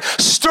faith.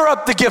 Stir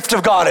up the gift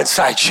of God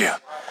inside you.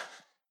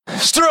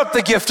 Stir up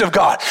the gift of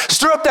God.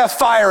 Stir up that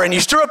fire in you.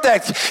 Stir up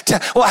that,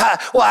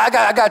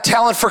 I got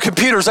talent for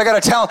computers. I got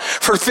a talent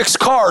for fixed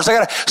cars. I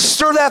got to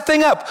stir that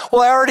thing up.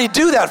 Well, I already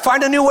do that.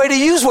 Find a new way to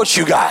use what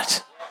you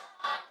got.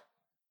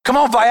 Come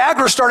on,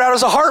 Viagra started out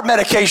as a heart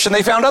medication.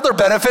 They found other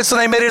benefits and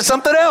they made it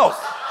something else.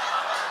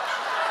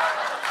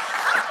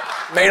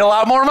 Made a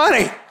lot more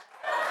money.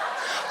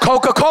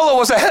 Coca-Cola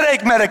was a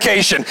headache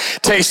medication.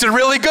 Tasted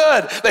really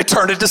good. They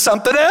turned it to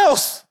something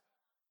else.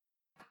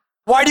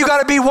 Why do you got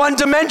to be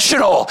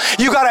one-dimensional?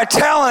 You got a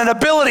talent, an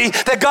ability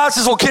that God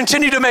says will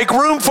continue to make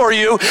room for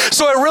you.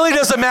 So it really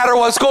doesn't matter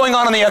what's going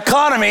on in the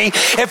economy.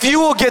 If you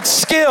will get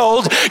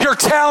skilled, your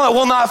talent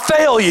will not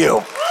fail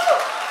you.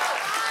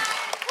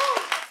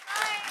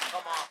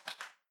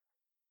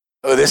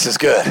 Oh, this is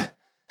good.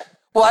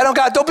 Well,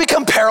 don't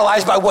become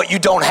paralyzed by what you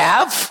don't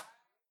have.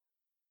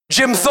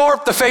 Jim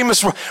Thorpe, the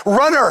famous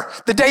runner,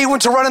 the day he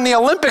went to run in the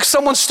Olympics,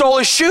 someone stole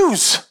his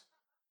shoes.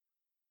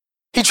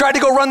 He tried to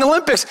go run the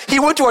Olympics. He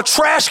went to a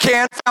trash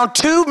can, found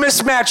 2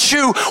 mismatched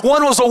shoes.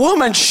 One was a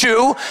woman's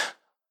shoe,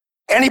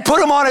 and he put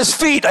them on his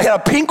feet. I had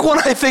a pink one,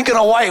 I think, and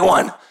a white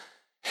one.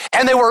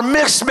 And they were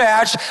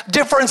mismatched,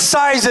 different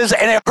sizes,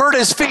 and it hurt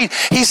his feet.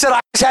 He said, I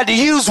just had to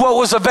use what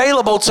was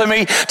available to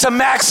me to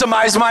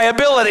maximize my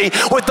ability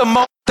with the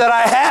moment that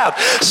I have.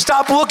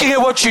 Stop looking at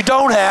what you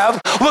don't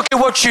have. Look at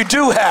what you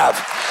do have.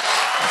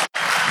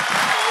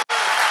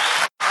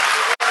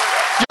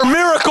 Your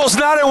miracle's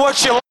not in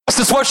what you lost,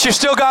 it's what you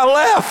still got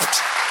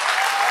left.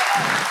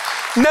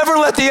 Never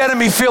let the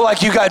enemy feel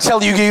like you got to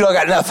tell you don't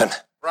got nothing.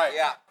 Right,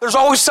 yeah. There's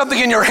always something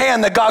in your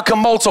hand that God can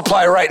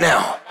multiply right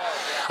now.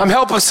 I'm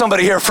helping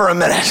somebody here for a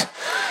minute.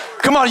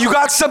 Come on, you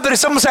got something.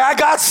 Someone say, I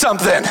got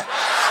something.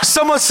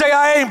 Someone say,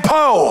 I ain't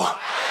Poe.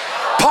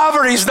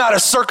 Poverty's not a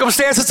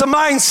circumstance, it's a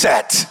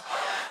mindset.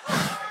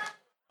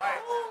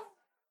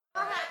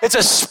 It's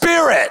a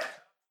spirit.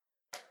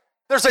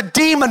 There's a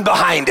demon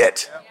behind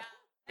it.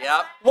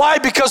 Yep. Why?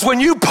 Because when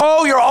you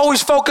Poe, you're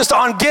always focused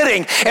on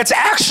getting. It's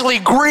actually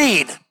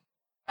greed.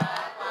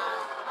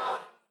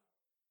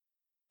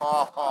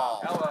 Hello.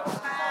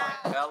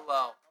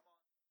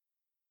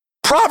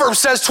 Proverbs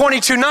says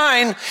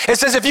 22:9, it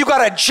says if you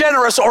got a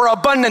generous or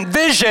abundant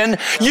vision,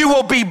 you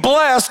will be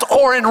blessed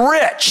or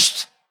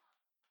enriched.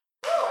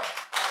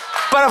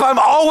 But if I'm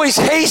always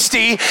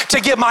hasty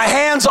to get my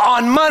hands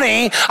on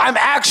money, I'm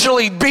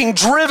actually being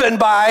driven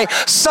by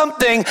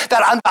something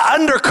that the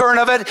undercurrent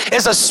of it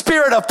is a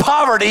spirit of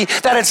poverty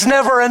that it's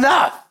never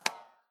enough.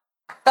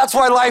 That's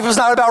why life is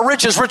not about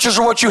riches. Riches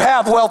are what you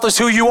have. Wealth is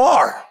who you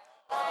are.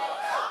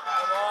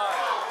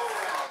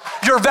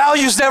 Your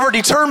value's never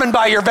determined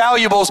by your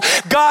valuables.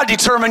 God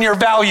determined your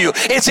value.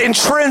 It's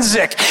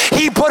intrinsic.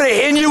 He put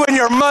it in you in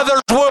your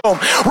mother's womb,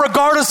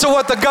 regardless of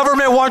what the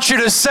government wants you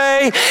to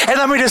say. And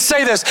let me just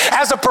say this,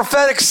 as a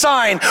prophetic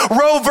sign,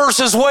 Roe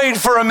versus Wade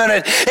for a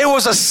minute, it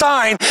was a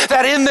sign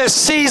that in this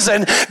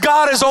season,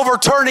 God is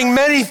overturning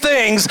many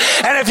things.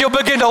 And if you'll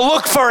begin to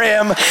look for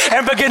him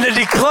and begin to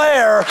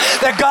declare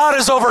that God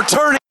is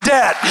overturning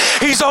debt,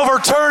 he's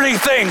overturning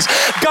things.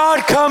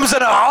 God comes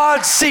in an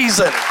odd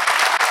season.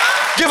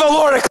 Give the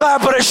Lord a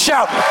clap and a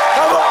shout.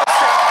 Come on.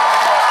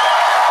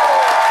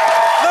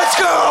 Let's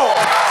go.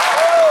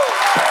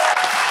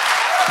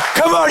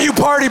 Come on, you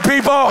party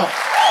people.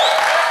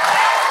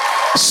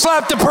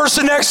 Slap the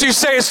person next to you,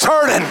 say it's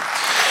turning.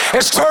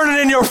 It's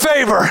turning in your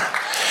favor.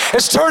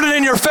 It's turning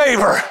in your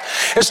favor.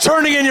 It's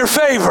turning in your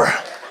favor.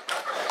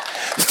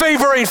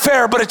 Favor ain't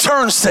fair, but it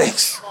turns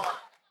things.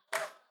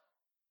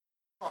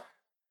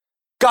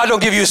 God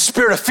don't give you a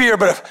spirit of fear,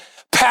 but of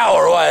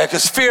power. Why?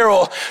 Because fear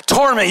will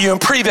torment you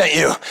and prevent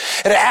you.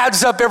 It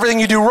adds up everything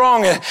you do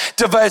wrong. It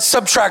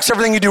subtracts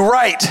everything you do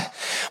right.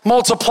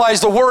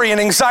 Multiplies the worry and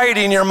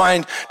anxiety in your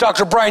mind.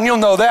 Dr. Brian, you'll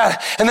know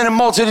that. And then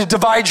it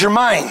divides your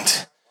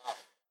mind.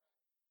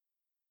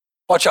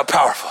 Watch how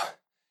powerful.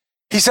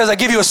 He says, I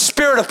give you a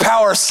spirit of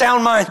power,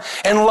 sound mind,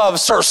 and love.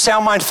 Sir,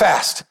 sound mind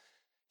fast.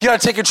 You got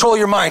to take control of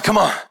your mind. Come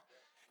on.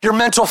 Your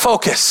mental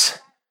focus.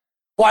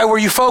 Why? Where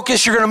you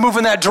focus, you're going to move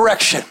in that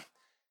direction.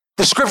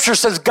 The scripture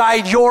says,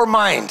 guide your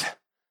mind.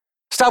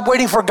 Stop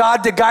waiting for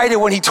God to guide it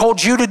when he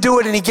told you to do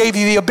it and he gave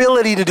you the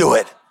ability to do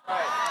it.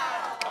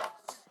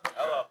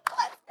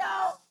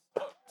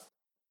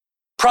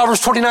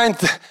 Proverbs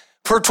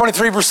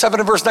 23, verse 7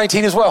 and verse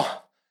 19 as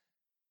well.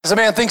 As a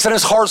man thinks in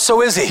his heart,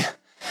 so is he.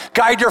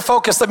 Guide your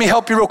focus. Let me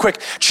help you real quick.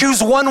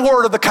 Choose one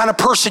word of the kind of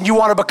person you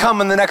want to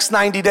become in the next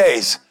 90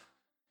 days.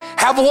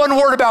 Have one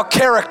word about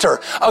character.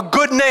 A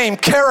good name,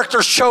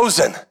 character's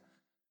chosen.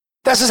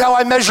 This is how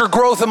I measure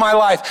growth in my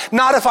life.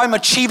 Not if I'm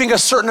achieving a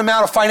certain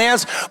amount of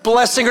finance,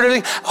 blessing, or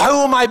anything.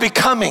 Who am I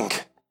becoming?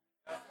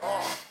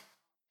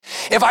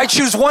 If I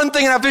choose one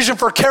thing and have vision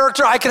for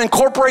character, I can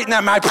incorporate in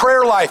that my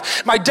prayer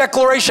life, my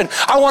declaration.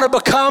 I want to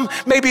become,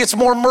 maybe it's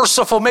more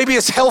merciful, maybe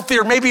it's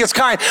healthier, maybe it's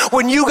kind.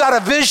 When you got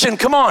a vision,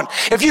 come on.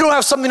 If you don't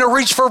have something to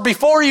reach for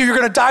before you, you're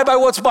going to die by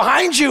what's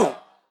behind you.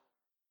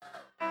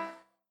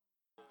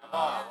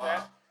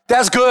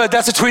 That's good.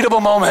 That's a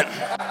tweetable moment.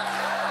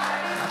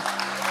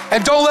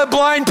 And don't let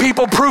blind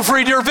people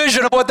proofread your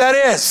vision of what that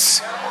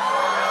is.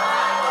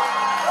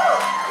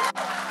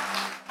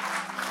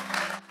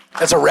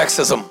 That's a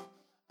Rexism.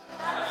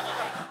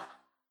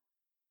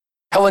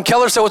 Helen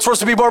Keller said, what's worse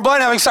to be born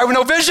blind, having sight with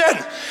no vision?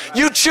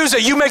 You choose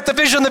it. You make the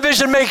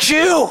vision makes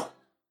you.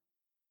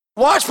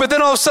 Watch, but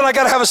then all of a sudden I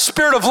got to have a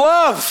spirit of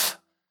love.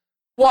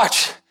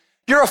 Watch.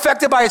 You're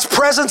affected by its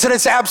presence and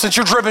its absence.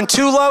 You're driven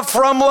to love,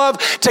 from love,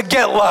 to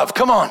get love.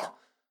 Come on.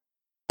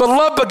 But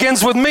love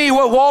begins with me.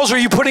 What walls are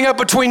you putting up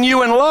between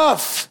you and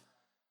love?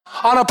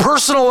 On a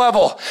personal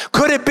level,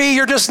 could it be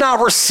you're just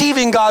not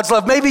receiving God's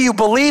love? Maybe you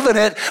believe in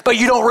it, but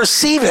you don't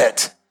receive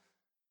it.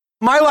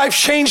 My life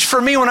changed for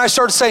me when I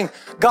started saying,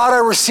 God, I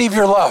receive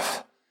your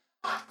love.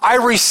 I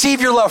receive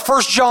your love.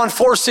 1 John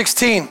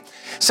 4:16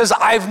 says,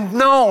 I've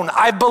known,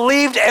 I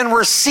believed and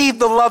received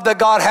the love that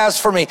God has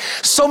for me.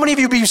 So many of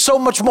you be so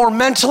much more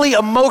mentally,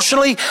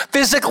 emotionally,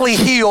 physically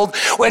healed.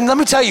 And let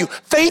me tell you,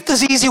 faith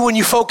is easy when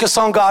you focus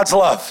on God's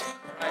love.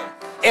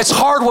 It's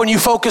hard when you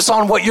focus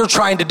on what you're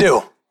trying to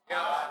do.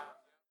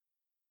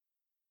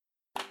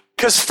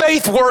 Because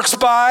faith works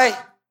by,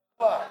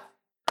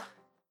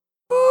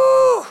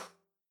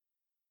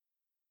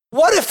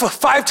 What if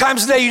 5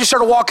 times a day you just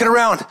started walking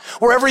around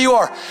wherever you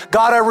are?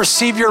 God, I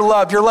receive your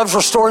love. Your love's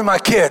restoring my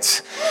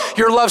kids.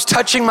 Your love's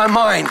touching my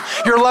mind.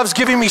 Your love's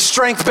giving me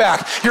strength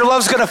back. Your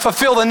love's going to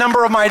fulfill the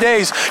number of my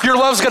days. Your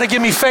love's going to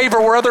give me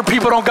favor where other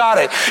people don't got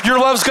it. Your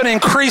love's going to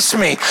increase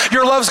me.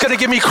 Your love's going to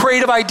give me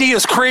creative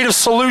ideas, creative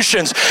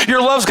solutions.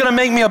 Your love's going to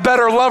make me a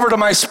better lover to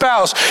my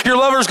spouse. Your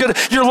love's going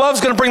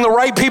to bring the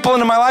right people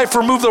into my life,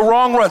 remove the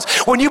wrong ones.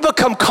 When you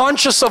become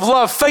conscious of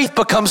love, faith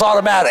becomes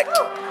automatic.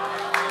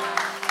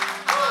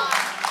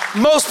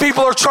 Most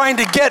people are trying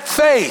to get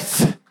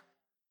faith.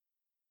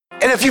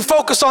 And if you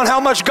focus on how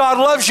much God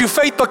loves you,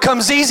 faith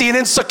becomes easy and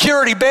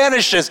insecurity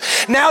vanishes.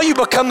 Now you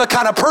become the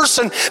kind of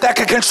person that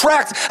can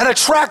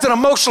attract an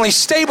emotionally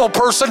stable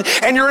person,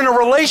 and you're in a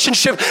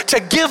relationship to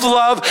give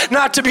love,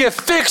 not to be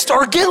affixed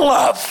or get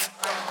love.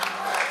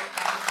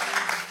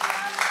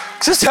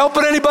 Is this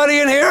helping anybody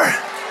in here?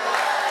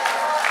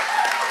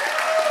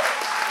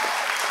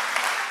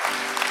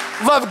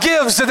 Love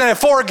gives and then it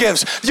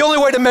forgives. The only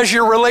way to measure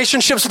your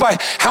relationships is by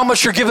how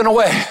much you're giving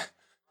away.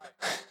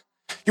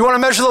 You want to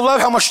measure the love?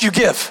 How much do you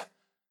give?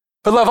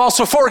 But love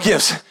also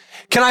forgives.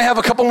 Can I have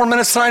a couple more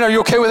minutes tonight? Are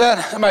you okay with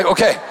that? Am I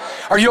okay?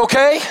 Are you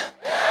okay?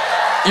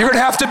 You're going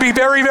to have to be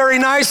very, very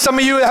nice. Some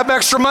of you have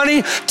extra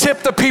money.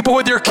 Tip the people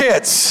with your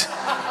kids.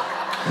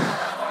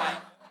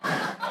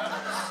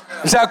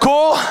 Is that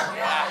cool?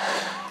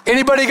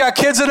 Anybody got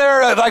kids in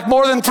there like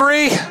more than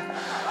 3?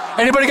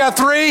 Anybody got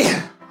 3?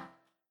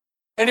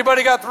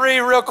 Anybody got 3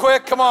 real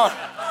quick? Come on.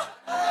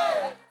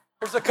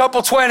 There's a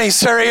couple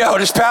 20s. There you go.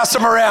 Just pass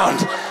them around.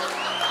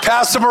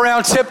 Pass them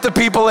around. Tip the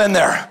people in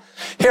there.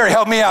 Here,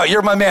 help me out.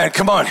 You're my man.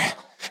 Come on.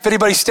 If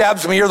anybody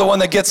stabs me, you're the one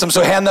that gets them,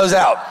 so hand those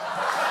out.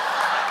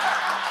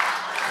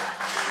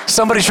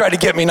 Somebody tried to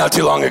get me not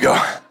too long ago.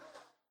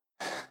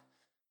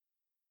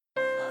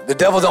 The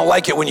devil don't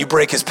like it when you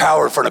break his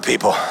power in front of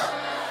people.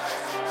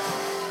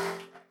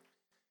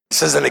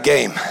 This isn't a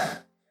game.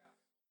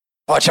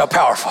 Watch how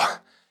powerful.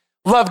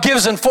 Love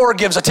gives and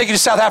forgives. I take you to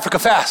South Africa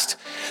fast.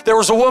 There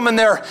was a woman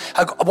there,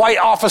 white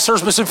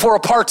officers, was before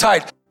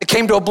apartheid. They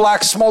came to a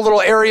black, small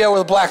little area where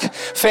the black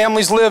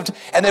families lived,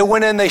 and they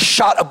went in, they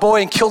shot a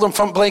boy and killed him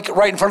from blank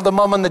right in front of the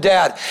mom and the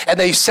dad. And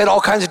they said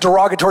all kinds of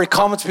derogatory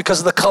comments because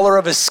of the color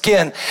of his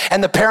skin.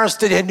 And the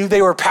parents knew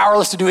they were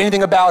powerless to do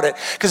anything about it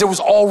because it was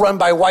all run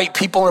by white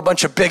people and a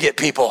bunch of bigot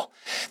people.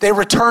 They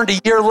returned a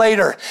year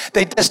later.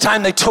 This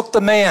time they took the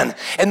man,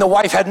 and the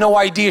wife had no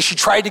idea. She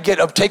tried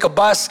to take a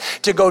bus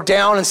to go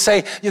down and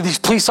say, these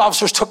police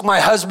officers took my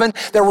husband.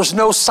 There was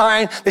no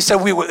sign. They said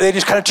they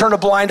just kind of turned a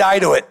blind eye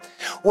to it.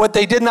 What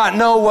they did not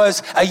know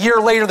was a year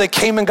later they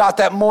came and got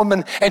that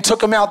woman and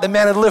took him out. The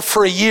man had lived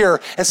for a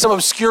year in some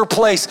obscure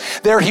place.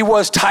 There he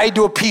was, tied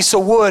to a piece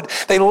of wood.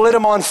 They lit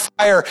him on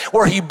fire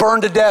where he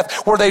burned to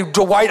death, where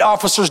the white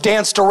officers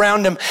danced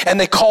around him, and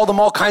they called him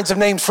all kinds of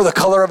names for the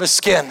color of his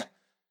skin.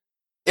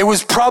 It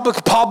was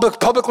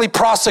publicly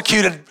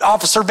prosecuted.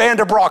 Officer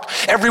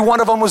Vanderbroek, every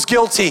one of them was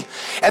guilty.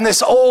 And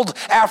this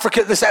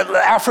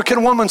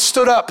African woman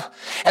stood up,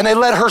 and they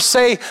let her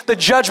say the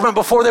judgment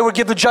before they would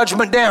give the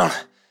judgment down.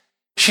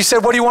 She said,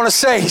 "What do you want to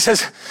say?"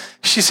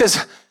 She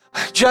says,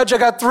 "Judge, I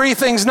got 3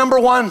 things. Number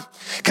 1,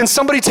 can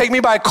somebody take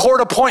me by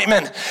court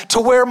appointment to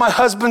where my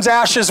husband's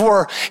ashes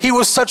were? He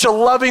was such a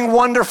loving,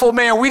 wonderful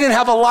man. We didn't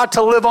have a lot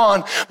to live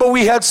on, but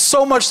we had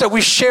so much that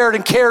we shared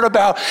and cared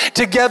about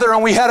together,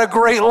 and we had a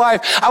great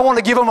life. I want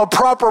to give him a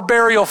proper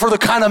burial for the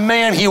kind of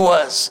man he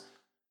was."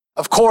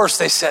 Of course,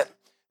 they said.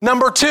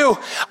 Number 2,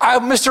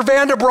 Mr.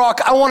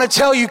 Vanderbroek, I want to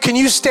tell you, can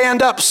you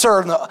stand up,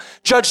 sir? And the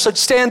judge said,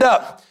 "Stand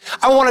up.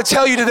 I want to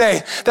tell you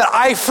today that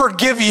I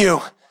forgive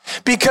you.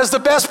 Because the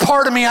best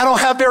part of me, I don't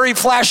have very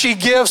flashy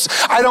gifts.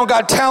 I don't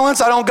got talents.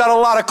 I don't got a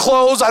lot of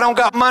clothes. I don't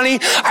got money.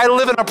 I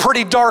live in a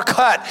pretty dark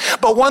hut.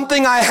 But one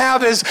thing I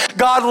have is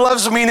God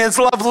loves me and his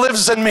love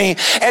lives in me.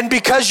 And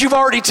because you've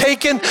already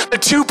taken the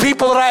 2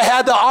 people that I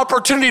had the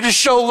opportunity to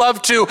show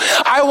love to,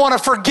 I want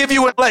to forgive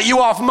you and let you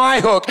off my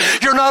hook.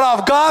 You're not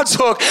off God's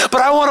hook,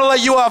 but I want to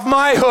let you off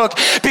my hook.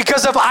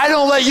 Because if I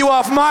don't let you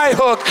off my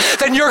hook,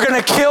 then you're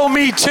going to kill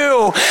me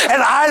too.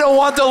 And I don't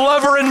want the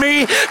lover in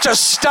me to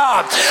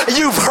stop.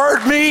 You've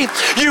hurt me,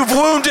 you've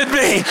wounded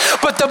me,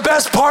 but the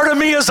best part of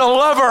me is a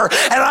lover,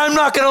 and I'm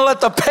not going to let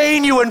the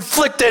pain you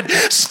inflicted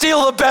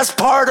steal the best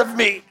part of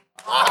me.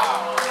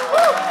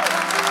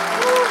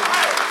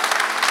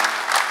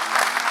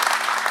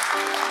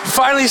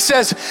 Finally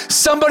says,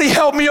 "Somebody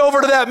help me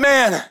over to that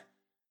man.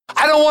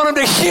 I don't want him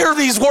to hear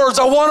these words.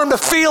 I want him to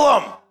feel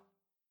them."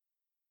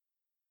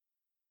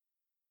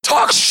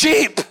 Talk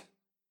sheep.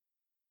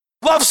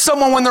 Love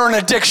someone when they're in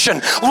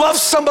addiction. Love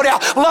somebody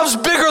else. Love's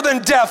bigger than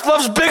death.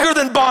 Love's bigger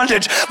than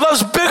bondage.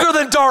 Love's bigger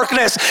than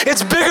darkness.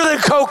 It's bigger than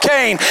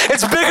cocaine.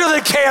 It's bigger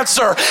than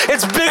cancer.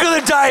 It's bigger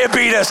than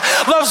diabetes.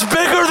 Love's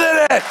bigger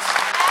than it.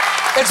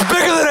 It's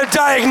bigger than a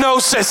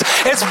diagnosis.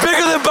 It's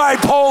bigger than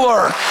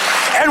bipolar.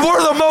 And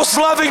we're the most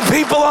loving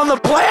people on the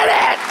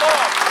planet.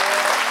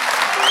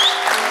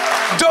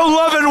 Don't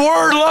love in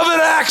word, love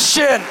in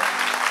action.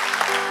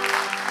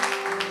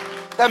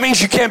 That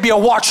means you can't be a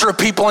watcher of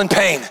people in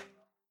pain.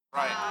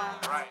 Right.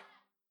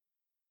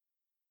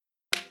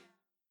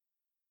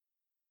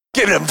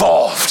 get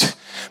involved.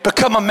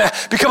 Become a Matt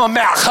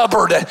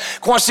Hubbard that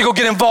wants to go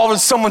get involved in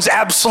someone's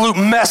absolute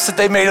mess that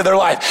they made of their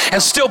life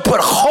and still put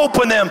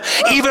hope in them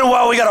even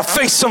while we got to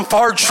face some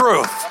hard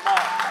truth.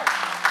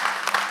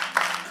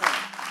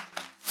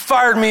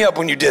 Fired me up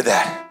when you did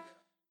that.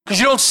 Because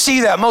you don't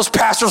see that. Most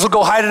pastors will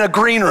go hide in a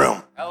green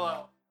room.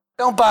 Hello.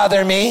 Don't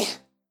bother me.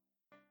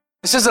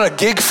 This isn't a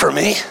gig for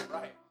me.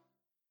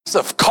 It's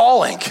a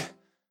calling.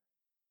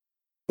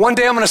 One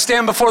day I'm going to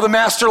stand before the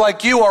master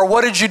like you are.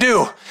 What did you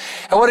do?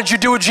 And what did you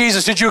do with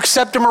Jesus? Did you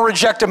accept him or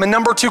reject him? And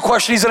number 2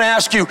 question he's going to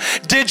ask you,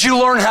 did you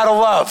learn how to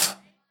love?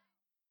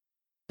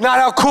 Not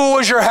how cool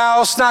was your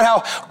house, not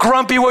how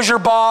grumpy was your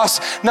boss,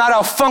 not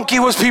how funky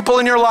was people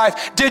in your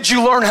life. Did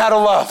you learn how to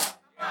love?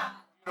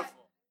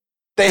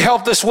 They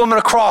helped this woman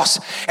across,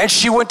 and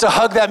she went to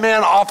hug that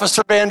man,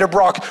 Officer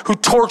Vanderbroek, who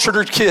tortured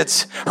her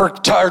kids, her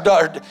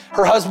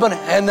husband,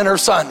 and then her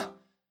son.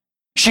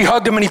 She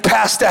hugged him, and he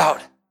passed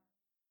out.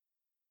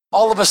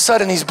 All of a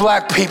sudden, these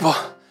black people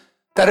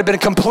that had been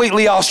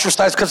completely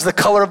ostracized because of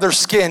the color of their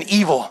skin,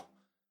 evil,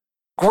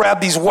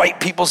 grabbed these white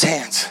people's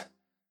hands,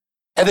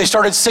 and they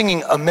started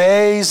singing,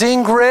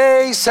 "Amazing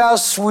grace, how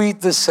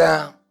sweet the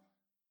sound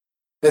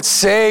that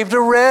saved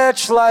a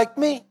wretch like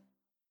me.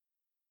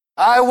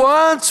 I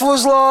once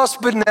was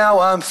lost, but now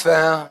I'm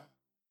found.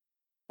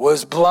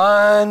 Was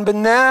blind, but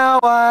now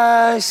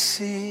I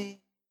see."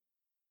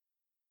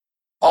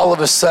 All of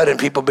a sudden,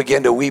 people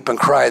began to weep and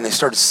cry, and they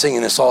started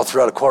singing this all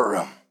throughout a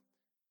courtroom.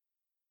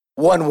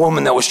 One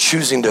woman that was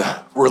choosing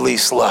to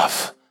release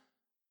love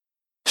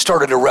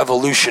started a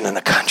revolution in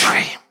the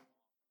country.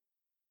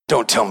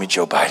 Don't tell me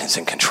Joe Biden's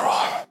in control.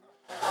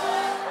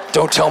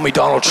 Don't tell me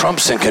Donald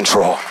Trump's in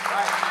control.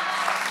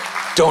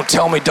 Don't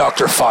tell me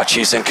Dr.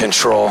 Fauci's in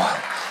control.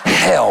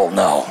 Hell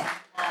no.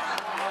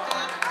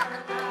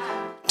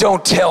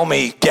 Don't tell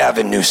me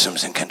Gavin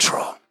Newsom's in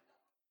control.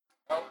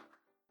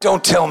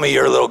 Don't tell me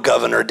your little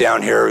governor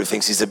down here who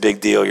thinks he's a big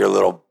deal, your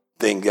little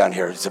thing down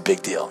here is a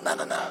big deal. No.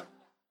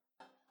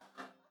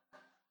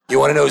 You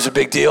want to know who's a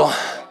big deal?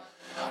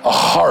 A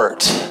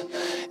heart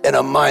and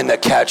a mind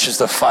that catches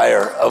the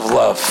fire of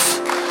love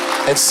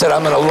and said,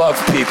 I'm going to love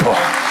people.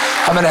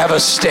 I'm going to have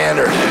a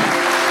standard.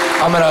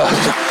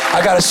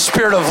 I got a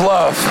spirit of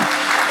love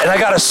and I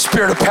got a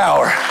spirit of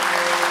power.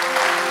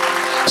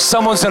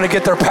 Someone's going to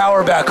get their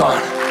power back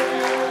on.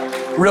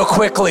 Real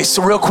quickly,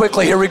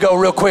 here we go,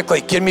 real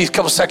quickly. Give me a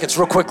couple seconds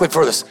real quickly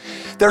for this.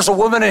 There's a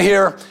woman in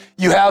here,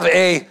 you have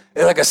a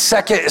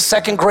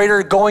second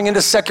grader going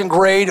into second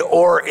grade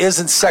or is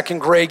in second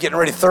grade, getting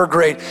ready third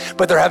grade,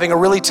 but they're having a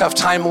really tough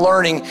time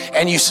learning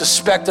and you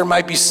suspect there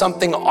might be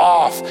something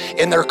off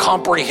in their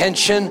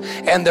comprehension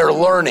and their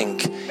learning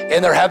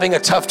and they're having a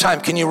tough time.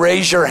 Can you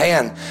raise your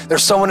hand?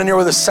 There's someone in here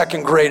with a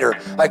second grader,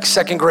 like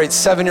second grade,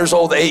 7 years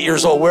old, 8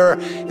 years old. Where,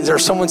 is there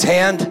someone's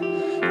hand?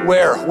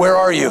 Where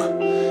are you?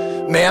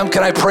 Ma'am,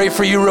 can I pray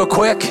for you real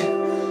quick?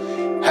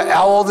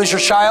 How old is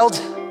your child?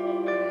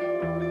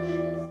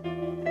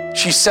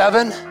 She's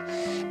 7,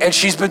 and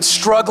she's been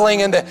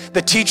struggling, and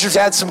the teachers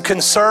had some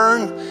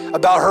concern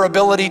about her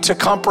ability to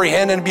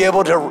comprehend and be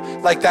able to,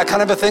 like that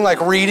kind of a thing, like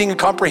reading and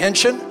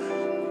comprehension.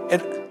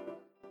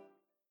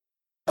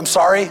 I'm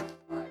sorry.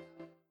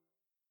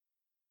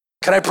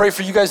 Can I pray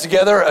for you guys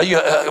together? Are you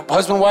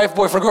husband, wife,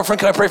 boyfriend, girlfriend?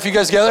 Can I pray for you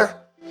guys together?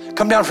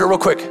 Come down here real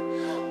quick.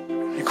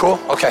 You cool?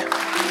 Okay.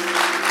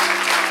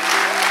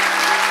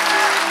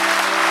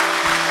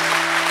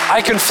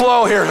 I can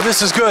flow here.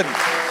 This is good.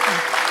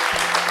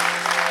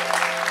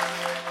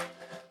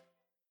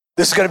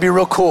 This is going to be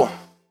real cool.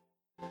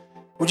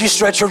 Would you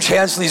stretch your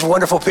hands to these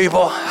wonderful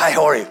people? Hi,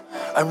 how are you?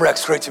 I'm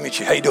Rex. Great to meet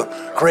you. How you doing?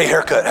 Great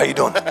haircut. How you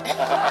doing?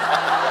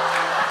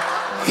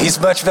 He's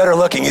much better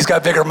looking. He's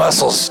got bigger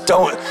muscles.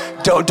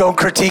 Don't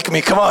critique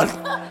me. Come on.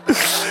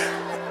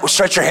 Well,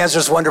 stretch your hands to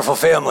this wonderful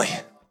family.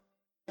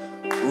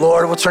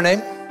 Lord, what's her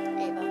name?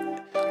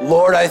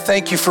 Lord, I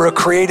thank you for a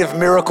creative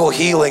miracle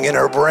healing in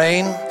her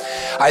brain.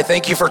 I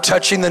thank you for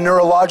touching the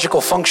neurological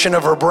function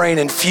of her brain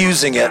and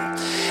fusing it.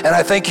 And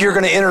I think you're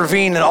going to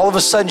intervene, and all of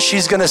a sudden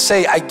she's going to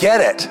say, I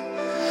get it.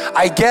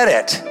 I get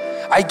it.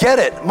 I get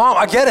it. Mom,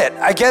 I get it.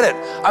 I get it.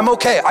 I'm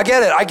okay. I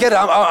get it. I get it.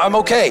 I'm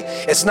okay.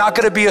 It's not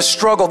going to be a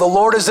struggle. The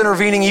Lord is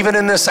intervening even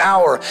in this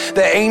hour.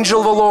 The angel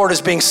of the Lord is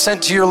being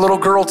sent to your little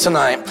girl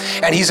tonight,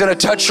 and he's going to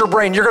touch your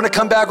brain. You're going to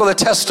come back with a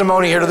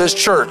testimony here to this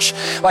church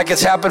like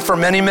it's happened for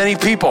many, many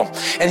people.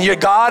 And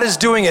God is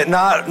doing it,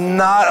 not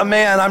a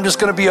man. I'm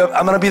going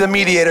to be the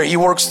mediator. He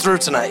works through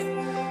tonight.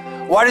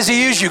 Why does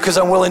he use you? Because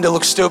I'm willing to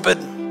look stupid.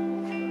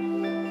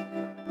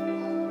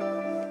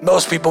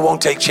 Most people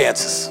won't take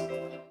chances.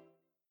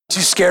 Too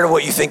scared of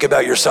what you think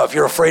about yourself.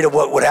 You're afraid of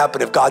what would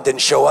happen if God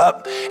didn't show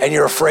up, and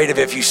you're afraid of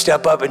if you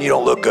step up and you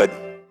don't look good.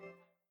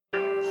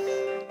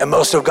 And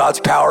most of God's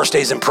power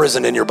stays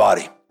imprisoned in your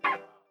body.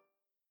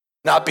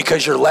 Not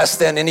because you're less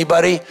than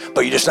anybody,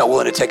 but you're just not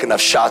willing to take enough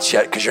shots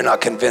yet because you're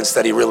not convinced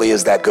that he really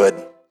is that good.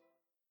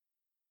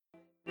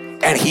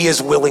 And he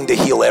is willing to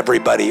heal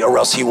everybody, or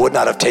else he would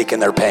not have taken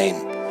their pain.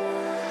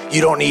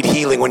 You don't need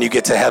healing when you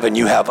get to heaven.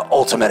 You have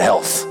ultimate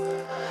health.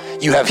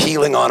 You have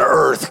healing on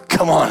earth.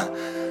 Come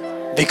on.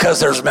 because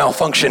there's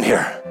malfunction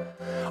here.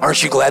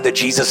 Aren't you glad that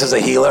Jesus is a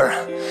healer?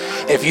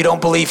 If you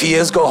don't believe he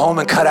is, go home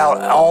and cut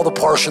out all the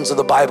portions of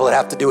the Bible that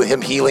have to do with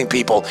him healing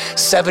people.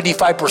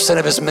 75%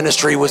 of his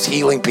ministry was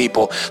healing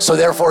people. So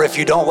therefore, if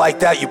you don't like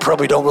that, you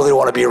probably don't really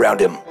want to be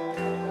around him.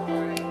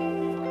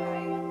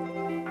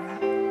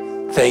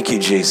 Thank you,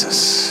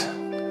 Jesus,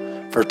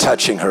 for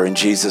touching her in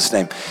Jesus'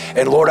 name.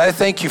 And Lord, I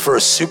thank you for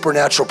a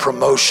supernatural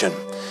promotion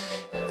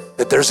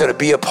that there's going to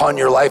be upon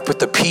your life, but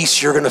the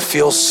peace you're going to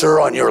feel, sir,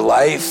 on your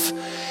life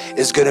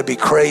is going to be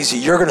crazy.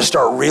 You're going to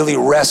start really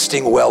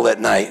resting well at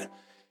night.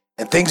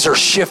 And things are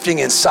shifting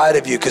inside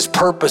of you because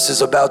purpose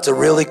is about to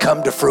really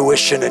come to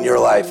fruition in your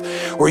life,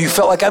 where you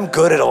felt like I'm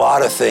good at a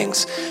lot of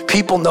things.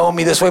 People know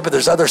me this way, but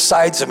there's other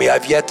sides of me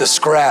I've yet to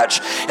scratch.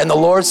 And the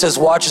Lord says,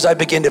 watch as I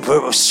begin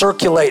to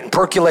circulate and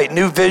percolate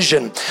new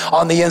vision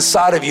on the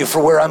inside of you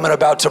for where I'm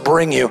about to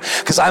bring you,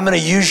 because I'm going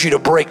to use you to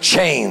break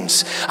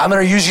chains. I'm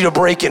going to use you to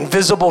break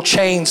invisible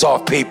chains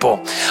off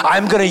people.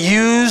 I'm going to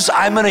use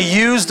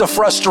the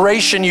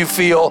frustration you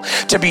feel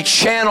to be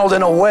channeled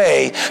in a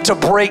way to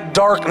break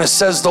darkness,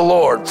 says the Lord.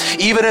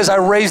 Even as I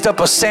raised up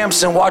a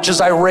Samson, watch as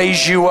I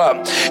raise you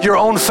up. Your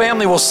own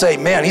family will say,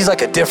 man, he's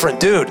like a different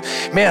dude.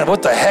 Man,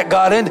 what the heck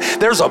got in?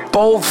 There's a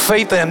bold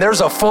faith in him.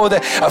 There's a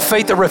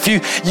faith that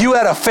refused. You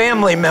had a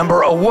family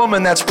member, a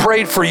woman that's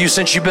prayed for you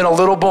since you've been a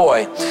little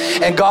boy.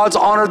 And God's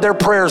honored their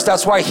prayers.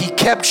 That's why he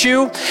kept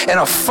you in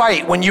a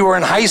fight when you were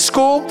in high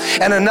school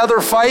and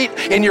another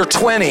fight in your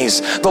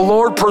 20s. The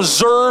Lord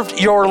preserved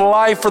your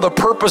life for the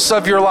purpose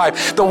of your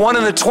life. The one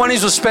in the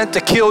 20s was spent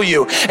to kill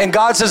you. And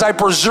God says, I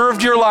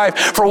preserved your life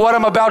for what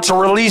I'm about to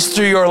release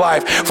through your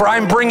life. For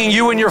I'm bringing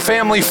you and your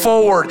family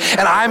forward,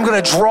 and I'm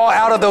going to draw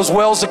out of those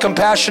wells of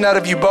compassion out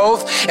of you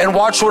both, and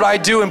watch what I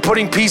do in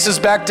putting pieces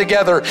back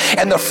together.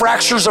 And the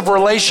fractures of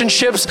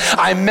relationships,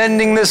 I'm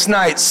mending this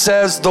night,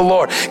 says the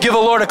Lord. Give the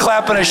Lord a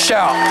clap and a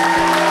shout.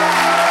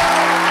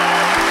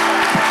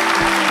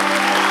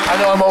 I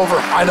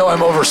know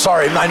I'm over.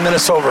 Sorry, 9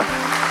 minutes over.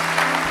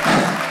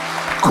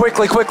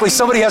 Quickly.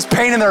 Somebody has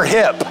pain in their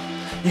hip.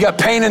 You got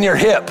pain in your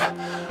hip.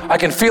 I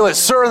can feel it.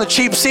 Sir, in the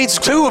cheap seats,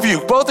 two of you,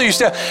 both of you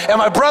stand. And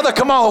my brother,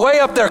 come on, way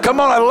up there. Come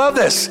on, I love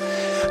this.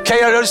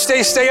 Okay,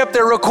 stay up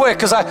there real quick,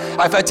 because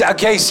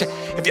okay,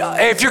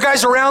 if you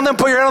guys are around them,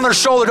 put your hand on their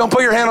shoulder. Don't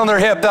put your hand on their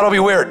hip. That'll be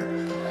weird.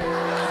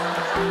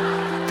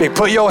 Okay,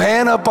 put your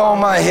hand up on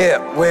my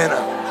hip.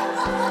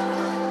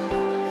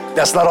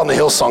 That's not on the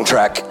Hillsong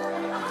track.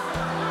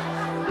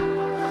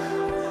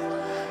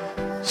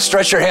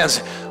 Stretch your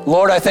hands.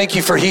 Lord, I thank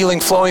you for healing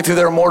flowing through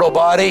their mortal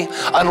body.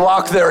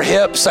 Unlock their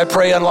hips. I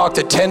pray unlock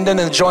the tendon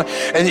and the joint.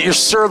 And your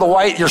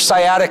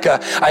sciatica.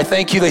 I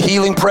thank you, the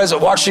healing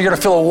present. Watch, you're going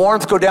to feel a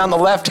warmth go down the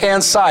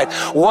left-hand side.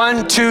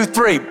 1, 2,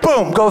 3.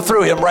 Boom, go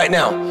through him right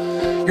now.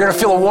 You're going to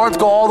feel a warmth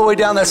go all the way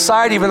down that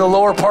side, even the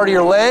lower part of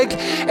your leg.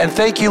 And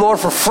thank you, Lord,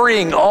 for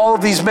freeing all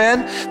of these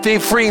men.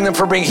 Freeing them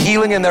for bringing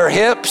healing in their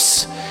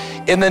hips.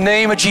 In the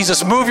name of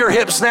Jesus. Move your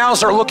hips now.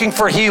 Start looking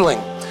for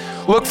healing.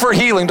 Look for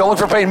healing. Don't look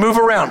for pain. Move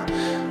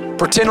around.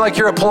 Pretend like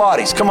you're at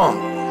Pilates. Come on.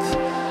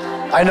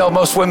 I know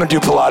most women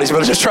do Pilates,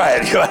 but just try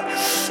it.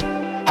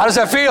 How does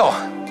that feel?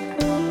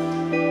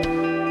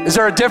 Is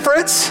there a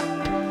difference?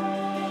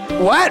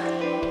 What?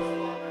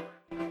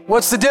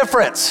 What's the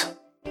difference?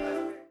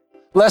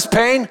 Less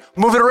pain?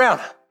 Move it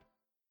around.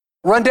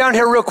 Run down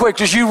here real quick.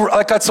 Just you,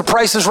 like that's the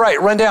Price is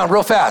Right. Run down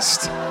real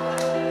fast.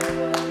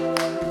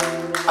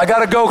 I got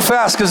to go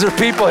fast because there's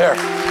people here.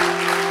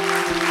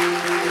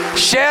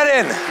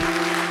 Shannon,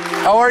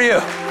 how are you?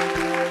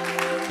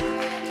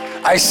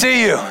 I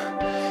see you.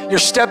 You're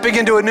stepping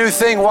into a new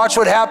thing. Watch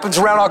what happens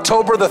around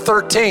October the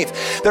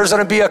 13th. There's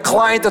going to be a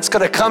client that's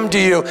going to come to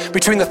you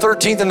between the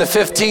 13th and the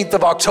 15th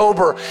of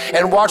October.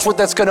 And watch what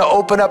that's going to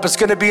open up. It's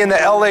going to be in the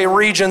LA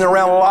region,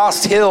 around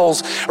Lost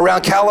Hills,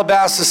 around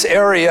Calabasas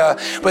area.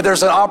 But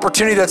there's an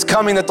opportunity that's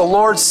coming that the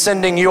Lord's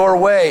sending your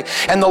way.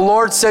 And the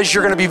Lord says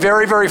you're going to be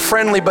very, very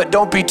friendly, but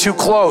don't be too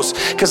close,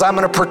 because I'm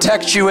going to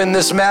protect you in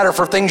this matter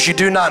for things you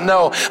do not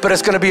know. But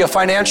it's going to be a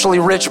financially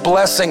rich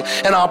blessing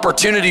and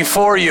opportunity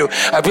for you.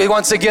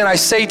 Once again, I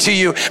say to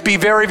you, be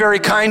very, very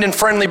kind and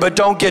friendly, but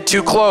don't get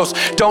too close.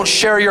 Don't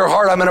share your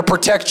heart. I'm going to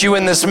protect you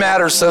in this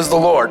matter, says the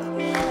Lord.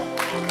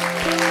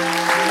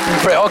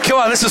 Oh, come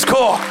on, this is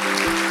cool.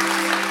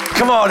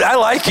 Come on, I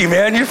like you,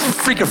 man. You're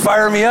freaking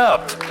firing me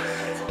up.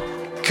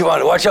 Come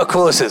on, watch how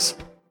cool this is.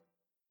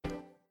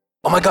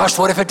 Oh my gosh,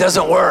 what if it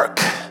doesn't work?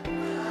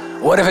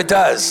 What if it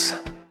does?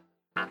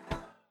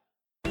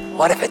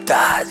 What if it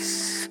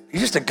does?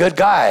 You're just a good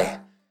guy.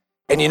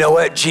 And you know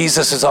what?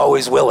 Jesus is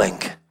always willing.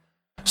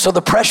 So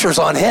the pressure's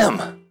on him.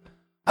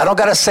 I don't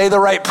got to say the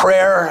right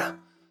prayer.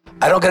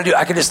 I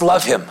can just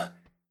love him.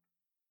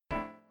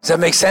 Does that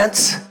make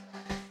sense?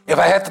 If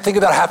I have to think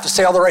about, I have to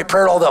say all the right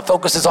prayer, all the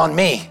focus is on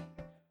me.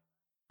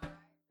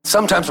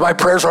 Sometimes my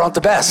prayers aren't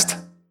the best.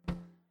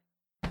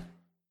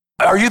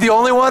 Are you the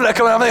only one? I'm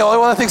the only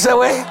one that thinks that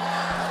way?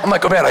 I'm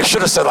like, oh man, I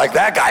should have said like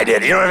that guy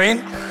did. You know what I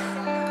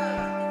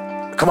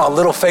mean? Come on,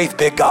 little faith,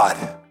 big God.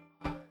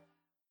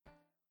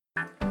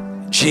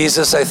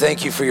 Jesus, I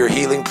thank you for your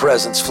healing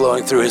presence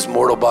flowing through his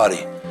mortal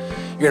body.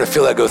 You're gonna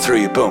feel that go through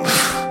you, boom.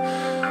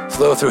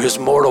 Flow through his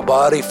mortal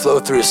body, flow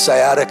through his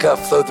sciatica,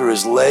 flow through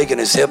his leg and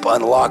his hip,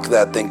 unlock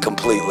that thing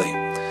completely.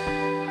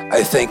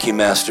 I thank you,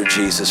 Master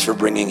Jesus, for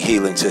bringing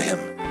healing to him.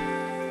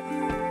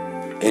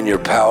 In your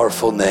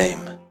powerful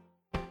name.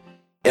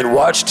 And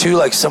watch too,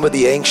 like some of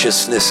the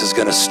anxiousness is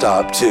gonna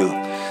stop too.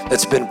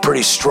 That's been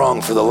pretty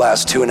strong for the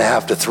last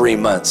 2.5 to 3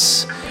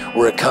 months,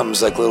 where it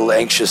comes like little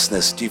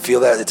anxiousness. Do you feel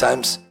that at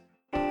times?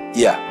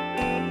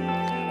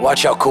 Yeah.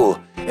 Watch how cool.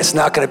 It's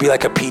not gonna be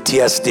like a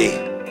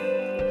PTSD.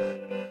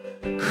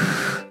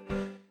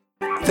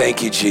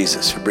 Thank you,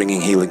 Jesus, for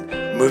bringing healing.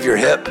 Move your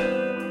hip.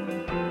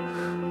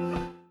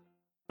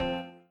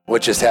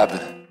 What just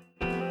happened?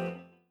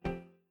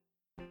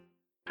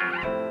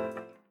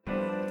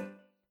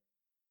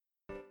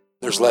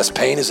 There's less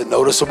pain. Is it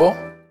noticeable?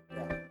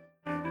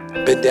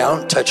 Bend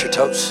down, touch your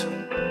toes.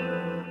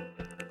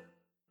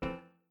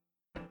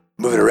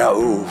 Move it around.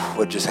 Ooh,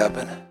 what just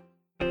happened?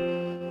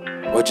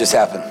 What just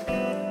happened?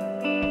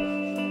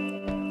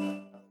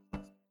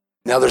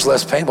 Now there's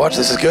less pain. Watch,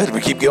 this is good.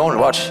 We keep going.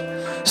 Watch.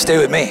 Stay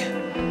with me.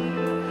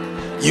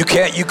 You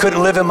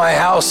couldn't live in my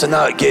house and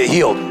not get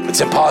healed.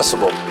 It's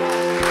impossible.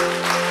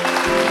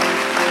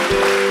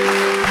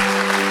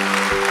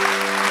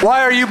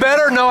 Why are you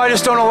better? No, I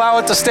just don't allow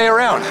it to stay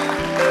around.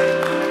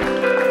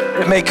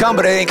 It may come,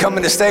 but it ain't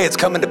coming to stay. It's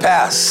coming to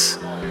pass.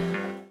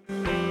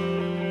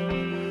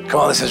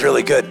 Come on, this is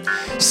really good.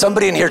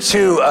 Somebody in here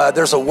too.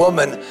 There's a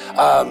woman.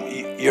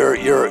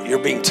 You're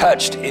being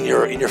touched in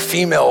your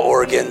female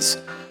organs,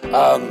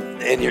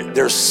 and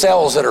there's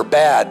cells that are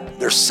bad.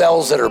 There's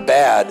cells that are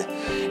bad,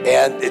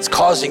 and it's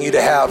causing you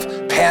to have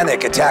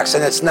panic attacks.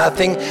 And it's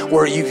nothing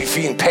where you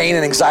feel pain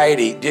and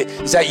anxiety.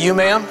 Is that you,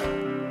 ma'am?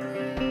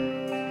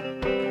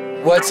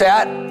 What's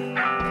that?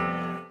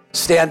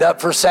 Stand up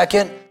for a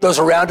second. Those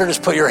around her,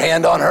 just put your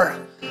hand on her.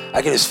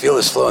 I can just feel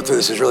this flowing through.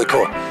 This is really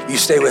cool. You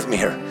stay with me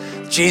here.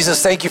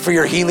 Jesus, thank you for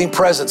your healing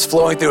presence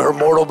flowing through her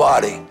mortal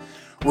body,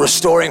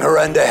 restoring her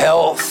unto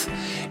health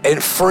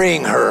and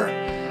freeing her.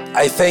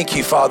 I thank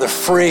you, Father,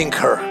 freeing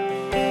her.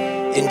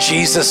 In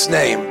Jesus'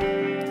 name,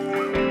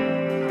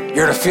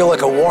 you're gonna feel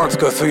like a warmth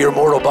go through your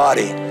mortal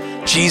body.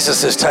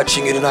 Jesus is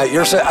touching you tonight.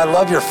 I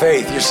love your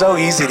faith. You're so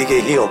easy to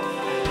get healed.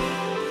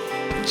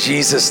 In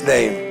Jesus'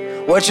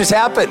 name. What just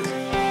happened?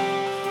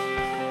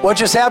 What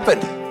just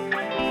happened?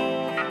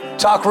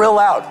 Talk real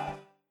loud.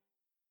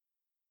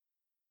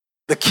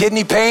 The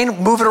kidney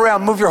pain, move it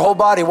around, move your whole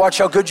body. Watch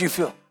how good you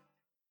feel.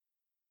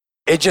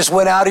 It just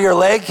went out of your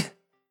leg.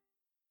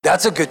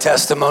 That's a good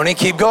testimony.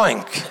 Keep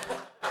going.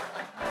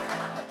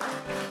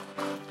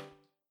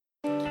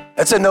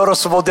 That's a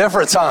noticeable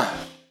difference, huh?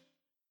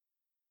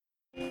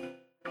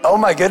 Oh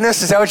my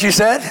goodness, is that what you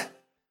said?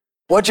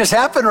 What just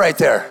happened right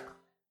there?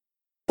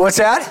 What's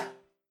that?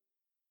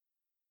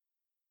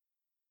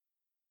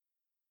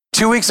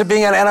 2 weeks of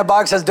being on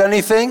antibiotics has done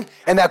anything?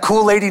 And that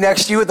cool lady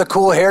next to you with the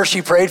cool hair,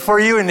 she prayed for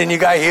you and then you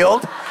got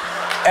healed?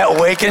 At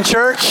Waken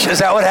Church? Is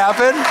that what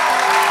happened?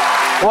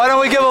 Why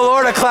don't we give the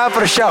Lord a clap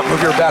and a shout?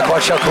 Move your back,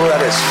 watch how cool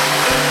that is.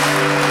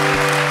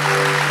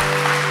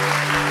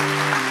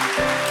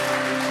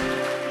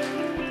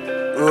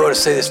 Ooh, I want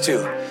to say this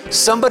too.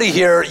 Somebody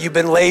here, you've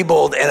been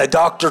labeled and a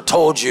doctor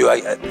told you,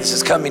 this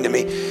is coming to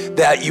me,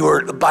 that you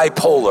were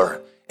bipolar.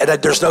 And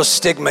that there's no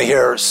stigma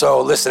here,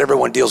 so listen,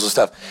 everyone deals with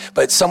stuff.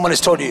 But someone has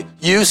told you,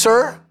 you,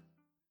 sir?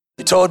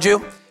 He told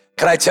you?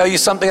 Can I tell you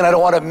something? And I don't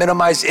want to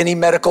minimize any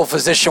medical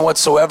physician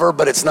whatsoever,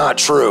 but it's not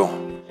true.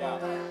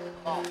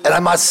 And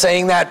I'm not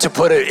saying that to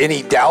put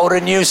any doubt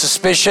in you,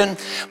 suspicion,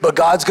 but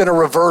God's going to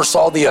reverse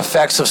all the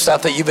effects of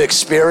stuff that you've been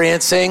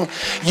experiencing.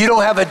 You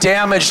don't have a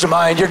damaged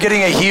mind. You're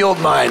getting a healed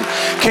mind.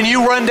 Can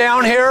you run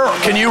down here?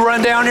 Can you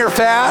run down here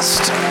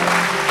fast?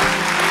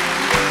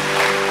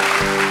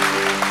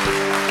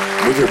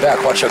 Move your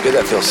back. Watch how good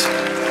that feels.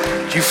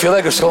 Do you feel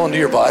like it's going into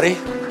your body?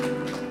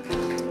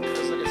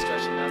 Feels like it's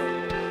stretching out a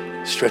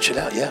little. Stretch it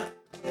out, yeah.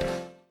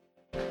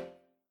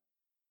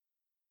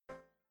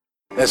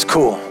 That's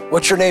cool.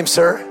 What's your name,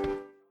 sir?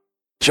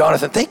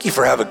 Jonathan. Thank you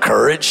for having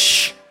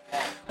courage.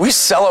 We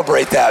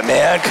celebrate that,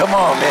 man. Come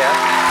on, man.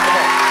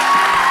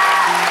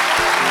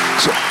 Come on.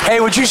 So,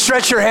 hey, would you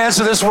stretch your hands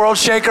to this world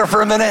shaker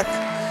for a minute?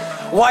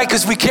 Why?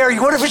 Because we care.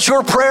 What if it's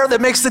your prayer that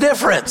makes the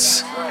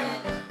difference?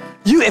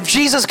 If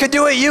Jesus could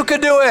do it, you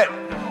could do it.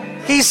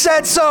 He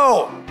said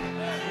so.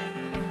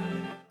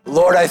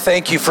 Lord, I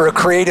thank you for a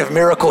creative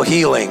miracle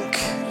healing.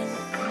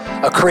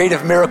 A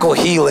creative miracle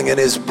healing in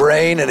his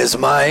brain and his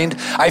mind.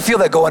 I feel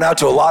that going out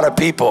to a lot of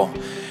people.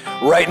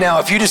 Right now,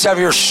 if you just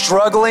you're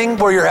struggling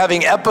where you're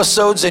having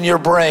episodes in your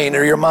brain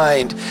or your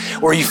mind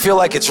where you feel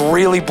like it's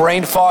really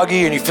brain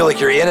foggy and you feel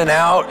like you're in and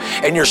out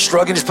and you're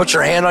struggling, just put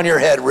your hand on your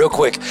head real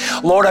quick.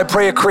 Lord, I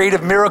pray a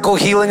creative miracle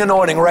healing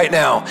anointing right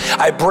now.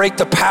 I break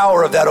the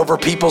power of that over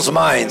people's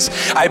minds.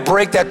 I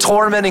break that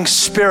tormenting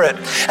spirit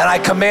and I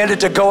command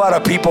it to go out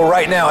of people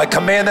right now. I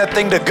command that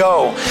thing to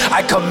go.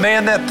 I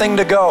command that thing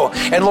to go.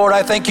 And Lord,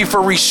 I thank you for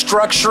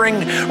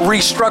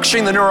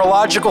restructuring the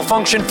neurological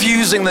function,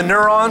 fusing the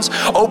neurons,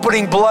 opening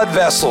blood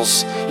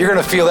vessels. You're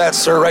going to feel that,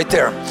 sir, right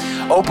there.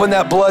 Open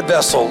that blood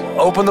vessel.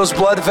 Open those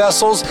blood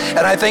vessels. And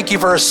I thank you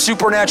for a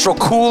supernatural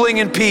cooling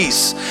and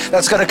peace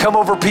that's going to come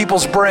over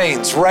people's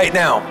brains right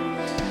now.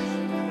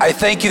 I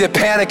thank you that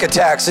panic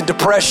attacks and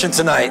depression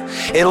tonight,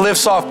 it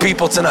lifts off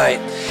people tonight.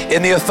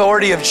 In the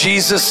authority of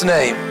Jesus'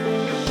 name.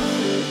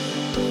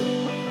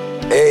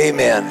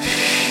 Amen.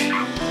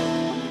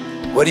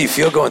 What do you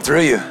feel going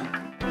through you?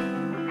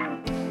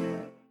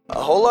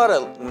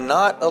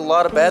 Not a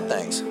lot of bad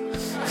things.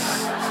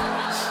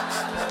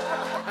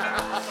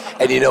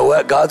 And you know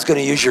what? God's going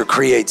to use your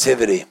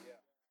creativity.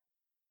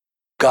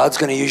 God's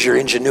going to use your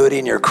ingenuity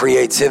and your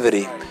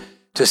creativity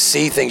to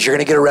see things. You're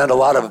going to get around a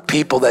lot of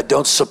people that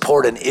don't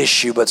support an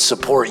issue, but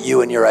support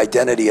you and your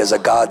identity as a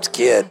God's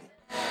kid.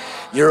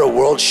 You're a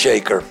world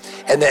shaker.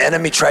 And the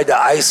enemy tried to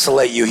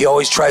isolate you. He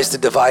always tries to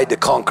divide to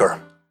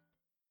conquer.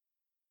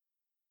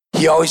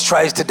 He always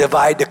tries to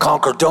divide to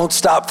conquer. Don't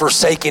stop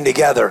forsaking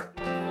together.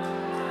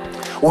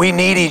 We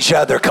need each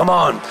other. Come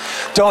on.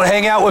 Don't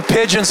hang out with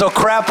pigeons. They'll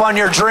crap on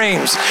your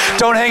dreams.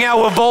 Don't hang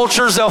out with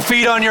vultures. They'll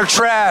feed on your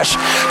trash.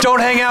 Don't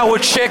hang out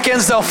with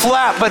chickens. They'll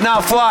flap but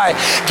not fly.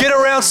 Get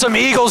around some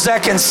eagles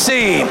that can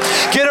see.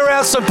 Get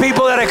around some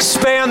people that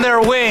expand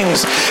their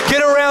wings.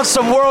 Get around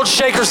some world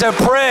shakers that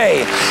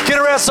pray. Get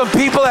around some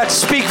people that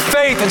speak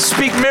faith and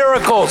speak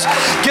miracles.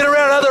 Get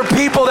around other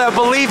people that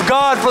believe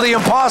God for the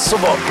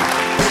impossible.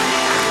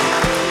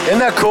 Isn't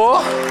that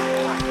cool?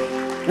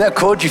 Isn't that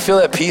cool? Did you feel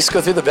that peace go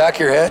through the back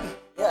of your head?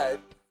 Yeah, it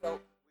felt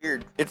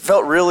weird. It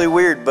felt really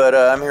weird, but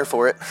I'm here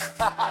for it.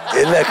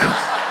 Isn't that cool?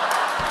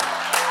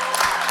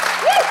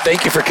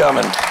 Thank you for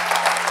coming.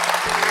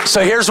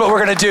 So here's what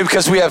we're going to do,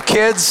 because we have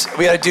kids.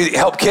 We got to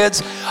help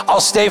kids. I'll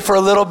stay for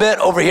a little bit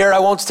over here. I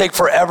won't take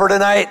forever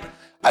tonight.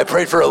 I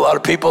prayed for a lot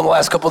of people in the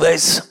last couple of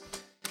days.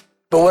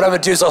 But what I'm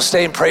going to do is I'll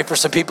stay and pray for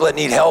some people that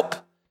need help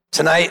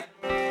tonight.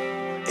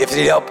 If you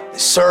need help,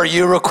 sir,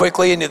 you real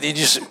quickly, and you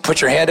just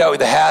put your hand out with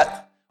the hat.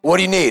 What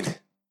do you need?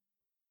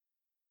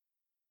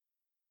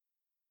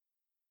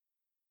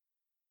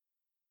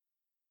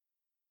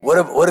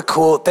 What a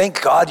cool,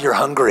 thank God you're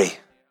hungry.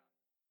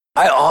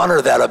 I honor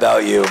that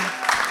about you.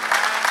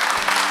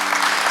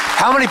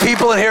 How many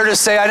people in here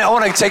just say, I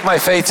want to take my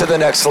faith to the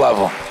next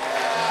level?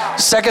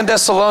 2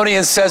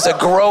 Thessalonians says a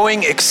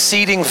growing,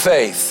 exceeding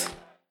faith.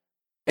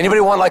 Anybody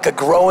want like a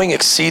growing,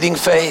 exceeding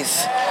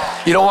faith?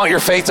 You don't want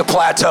your faith to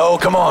plateau?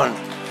 Come on.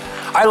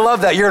 I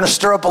love that. You're going to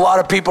stir up a lot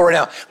of people right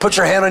now. Put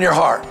your hand on your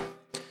heart.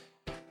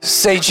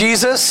 Say,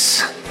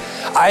 Jesus,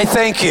 I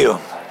thank you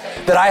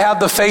that I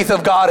have the faith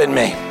of God in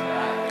me.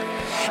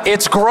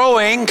 It's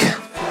growing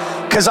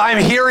because I'm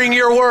hearing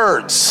your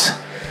words.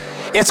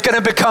 It's going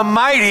to become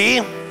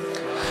mighty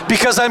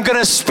because I'm going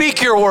to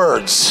speak your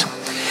words.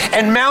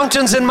 And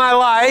mountains in my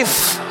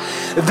life,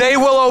 they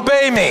will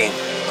obey me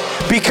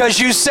because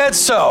you said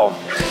so.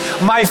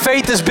 My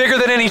faith is bigger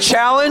than any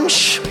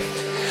challenge.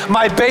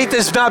 My faith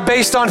is not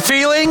based on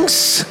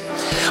feelings.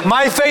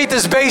 My faith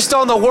is based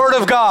on the Word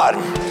of God.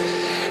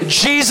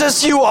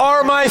 Jesus, you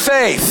are my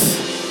faith.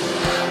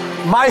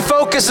 My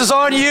focus is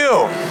on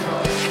you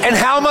and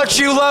how much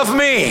you love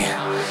me,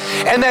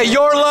 and that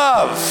your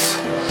love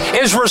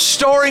is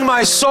restoring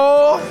my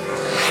soul,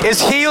 is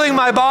healing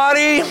my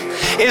body,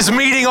 is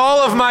meeting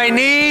all of my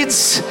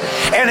needs,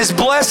 and is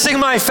blessing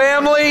my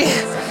family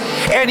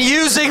and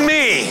using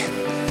me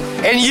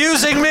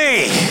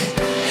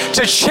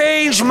to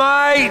change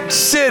my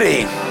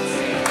city.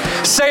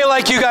 Say it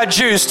like you got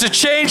juice. To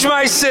change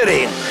my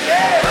city.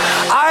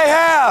 I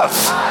have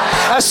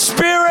a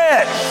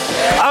spirit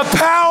of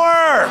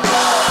power.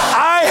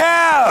 I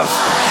have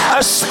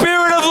a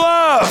spirit of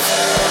love.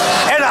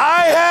 And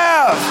I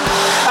have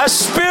a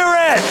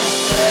spirit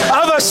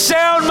of a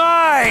sound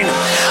mind.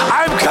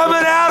 I'm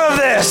coming out of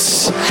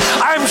this.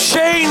 I'm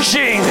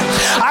changing.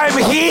 I'm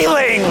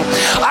healing.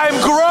 I'm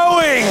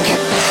growing.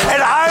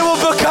 And I will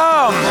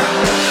become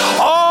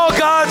all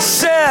God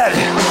said.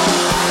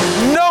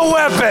 No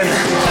weapon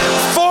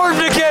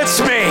formed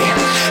against me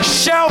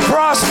shall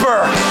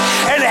prosper,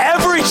 and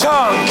every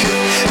tongue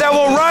that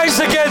will rise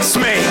against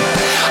me,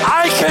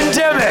 I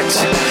condemn it,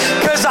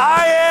 because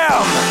I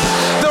am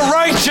the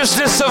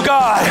righteousness of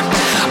God.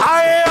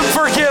 I am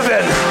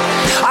forgiven.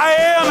 I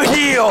am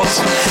healed.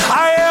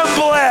 I am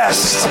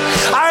blessed.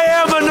 I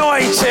am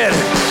anointed.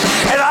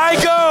 And I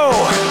go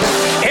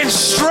in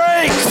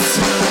strength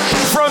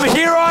from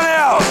here on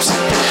out.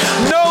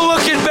 No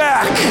looking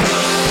back.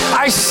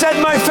 I set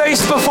my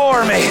face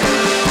before me,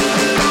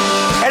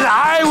 and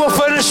I will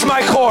finish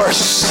my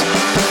course.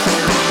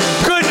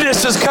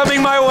 Goodness is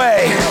coming my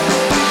way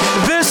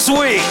this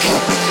week,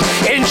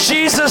 in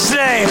Jesus'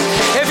 name.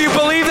 If you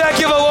believe that,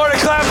 give the Lord a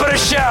clap and a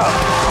shout.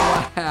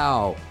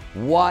 Wow,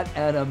 what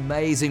an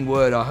amazing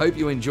word. I hope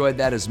you enjoyed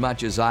that as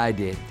much as I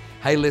did.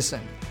 Hey, listen,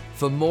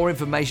 for more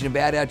information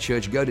about our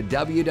church, go to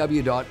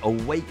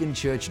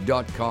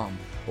www.awakenchurch.com.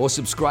 or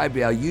subscribe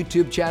to our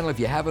YouTube channel if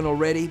you haven't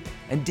already,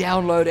 and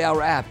download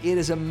our app. It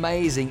is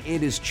amazing.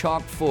 It is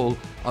chock full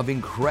of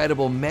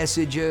incredible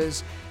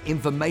messages,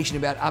 information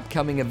about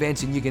upcoming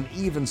events, and you can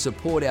even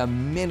support our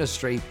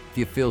ministry if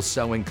you feel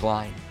so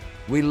inclined.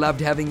 We loved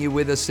having you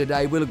with us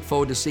today. We look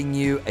forward to seeing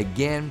you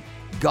again.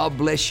 God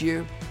bless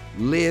you.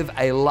 Live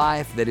a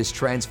life that is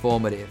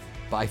transformative.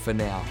 Bye for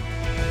now.